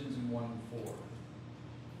 Questions in 1 and 4?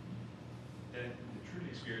 And the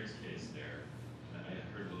treatment experience case there, and I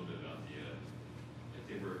heard a little bit about the, if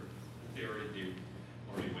they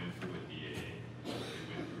already went through a DAA, they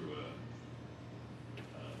went through a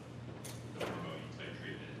hormone type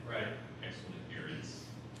treatment, Right. excellent adherence,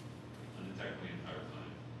 undetectable the entire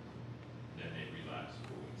time, then they relapse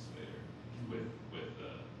 4 weeks later with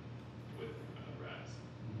RAS.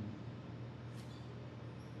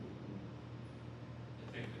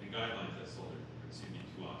 I think in the guidelines I saw there seem to be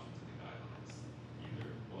 2 options in the guidelines.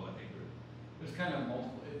 Either, well, I think There's kind of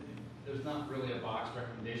multiple, there's not really a box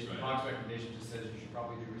recommendation. The Right. box recommendation just says you should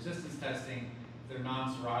probably do resistance testing. If they're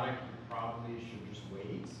non-cirrhotic, you probably should just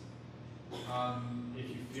wait. If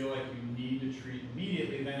you feel like you need to treat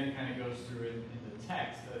immediately, then it kind of goes through in the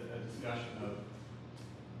text a discussion of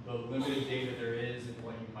the limited data there is and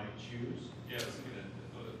what you might choose. yeah, I was thinking that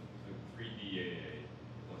the 3 DAA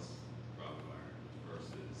plus ribavirin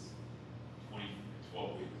versus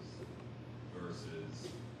 12 weeks versus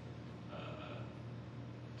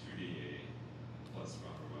 2 DAA plus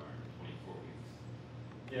ribavirin 24 weeks.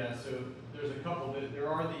 Yeah, so there's a couple there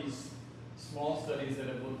are these small studies that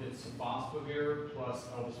have looked at sofosbuvir plus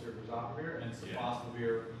elbasvir grazoprevir and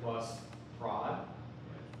sofosbuvir plus PROD.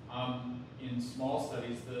 In small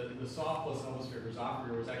studies, the soft plus elbasvir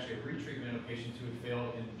grazoprevir was actually a retreatment of patients who had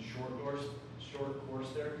failed in short course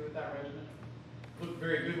therapy with that regimen. Looked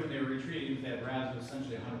very good when they were retreated if they had RAS of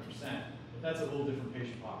essentially 100%, but that's a little different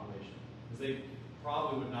patient population because they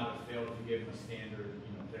probably would not have failed if you gave them a standard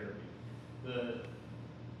therapy.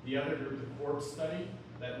 The other group, the Corpse study,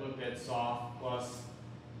 that looked at soft plus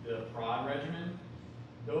the PROD regimen,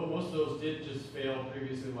 though most of those did just fail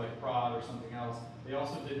previously like PROD or something else, they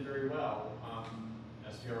also did very well.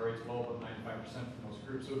 SVR rates well above 95% for most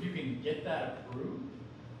groups. So if you can get that approved,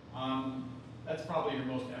 that's probably your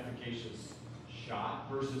most efficacious shot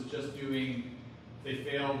versus just doing, they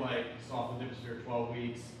failed like sofosbuvir 12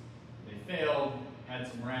 weeks, they failed, had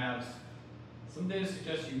some RAVs. Some data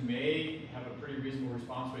suggests you may have a pretty reasonable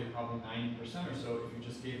response rate, probably 90% or so, if you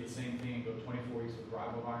just gave the same thing and go 24 weeks with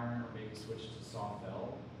ribavirin or maybe switch to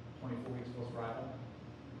Sofvel, 24 weeks plus ribavirin,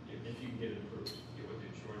 if you can get it approved. Yeah, with the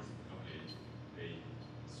insurance company, they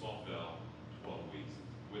Sofvel 12 weeks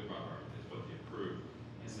with ribavirin is what they approved.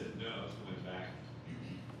 He said no, so went back.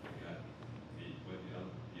 Got went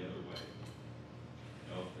the other way.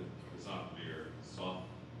 Elbasvir soft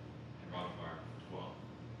and ribavirin 12.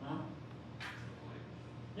 Huh?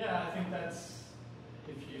 Yeah, I think that's,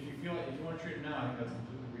 if you feel like, if you want to treat it now, I think that's a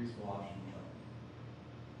completely reasonable option.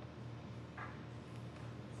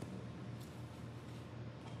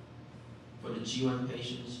 For the G1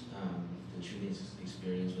 patients, the treatment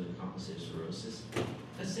experience with a compensated cirrhosis,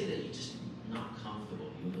 let's say that you're just not comfortable.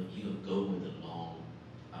 You would go with the long,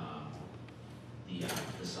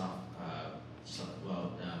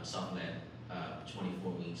 soft lead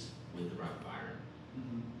 24 weeks with the ribavirin.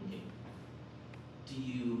 Okay. Do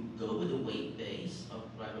you go with the weight base of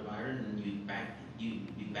ribavirin and you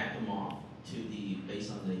back them off to the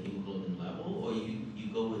based on the hemoglobin level, or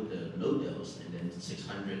you go with the low dose and then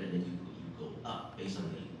 600 and then you go up based on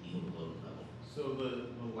the hemoglobin level? So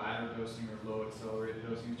the ladder dosing or low accelerated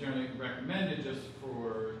dosing is generally recommended just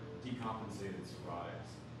for decompensated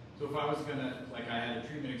cirrhotics. So if I was gonna, like I had a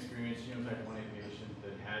treatment experience genotype 1A patient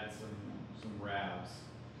that had some some RABs,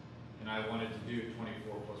 and I wanted to do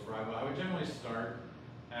 24 plus ribo, I would generally start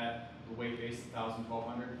at the weight base 1,000,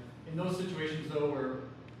 1,200. In those situations though, where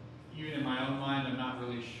even in my own mind, I'm not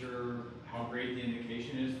really sure how great the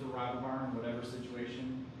indication is for ribavirin, whatever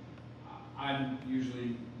situation, I'm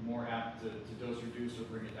usually more apt to dose reduce or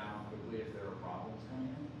bring it down quickly if there are problems coming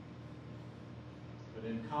in. But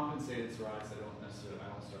in compensated cirrhotics, I don't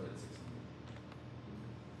start at 600.